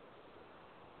Asia and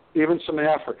even some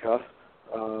Africa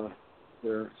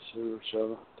there.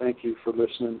 So thank you for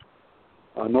listening.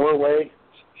 Norway,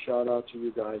 shout out to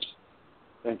you guys.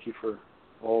 Thank you for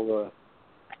all the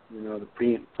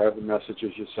private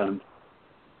messages you send.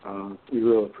 We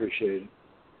really appreciate it.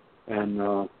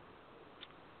 And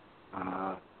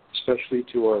especially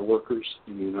to our workers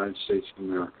in the United States of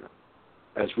America.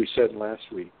 As we said last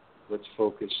week, let's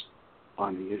focus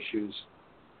on the issues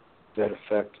that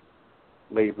affect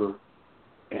labor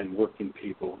and working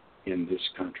people in this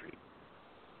country.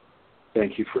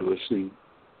 Thank you for listening.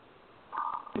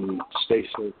 And stay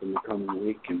safe in the coming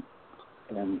week.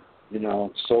 And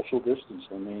social distance.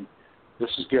 I mean, this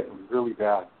is getting really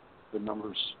bad. The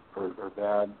numbers are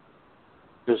bad.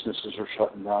 Businesses are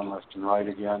shutting down left and right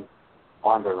again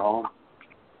on their own.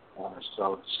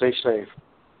 So stay safe,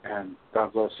 and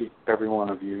God bless every one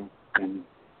of you, and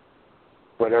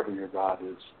whatever your God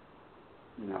is,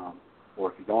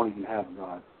 or if you don't even have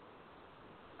God,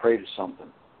 pray to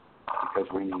something, because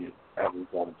we need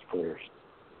everybody's prayers.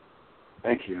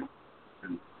 Thank you,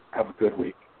 and have a good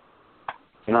week.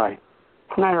 Good night.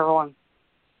 Good night, everyone.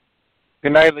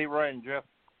 Good night, Leroy and Jeff.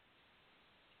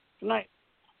 Good night.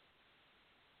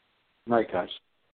 Good night, guys.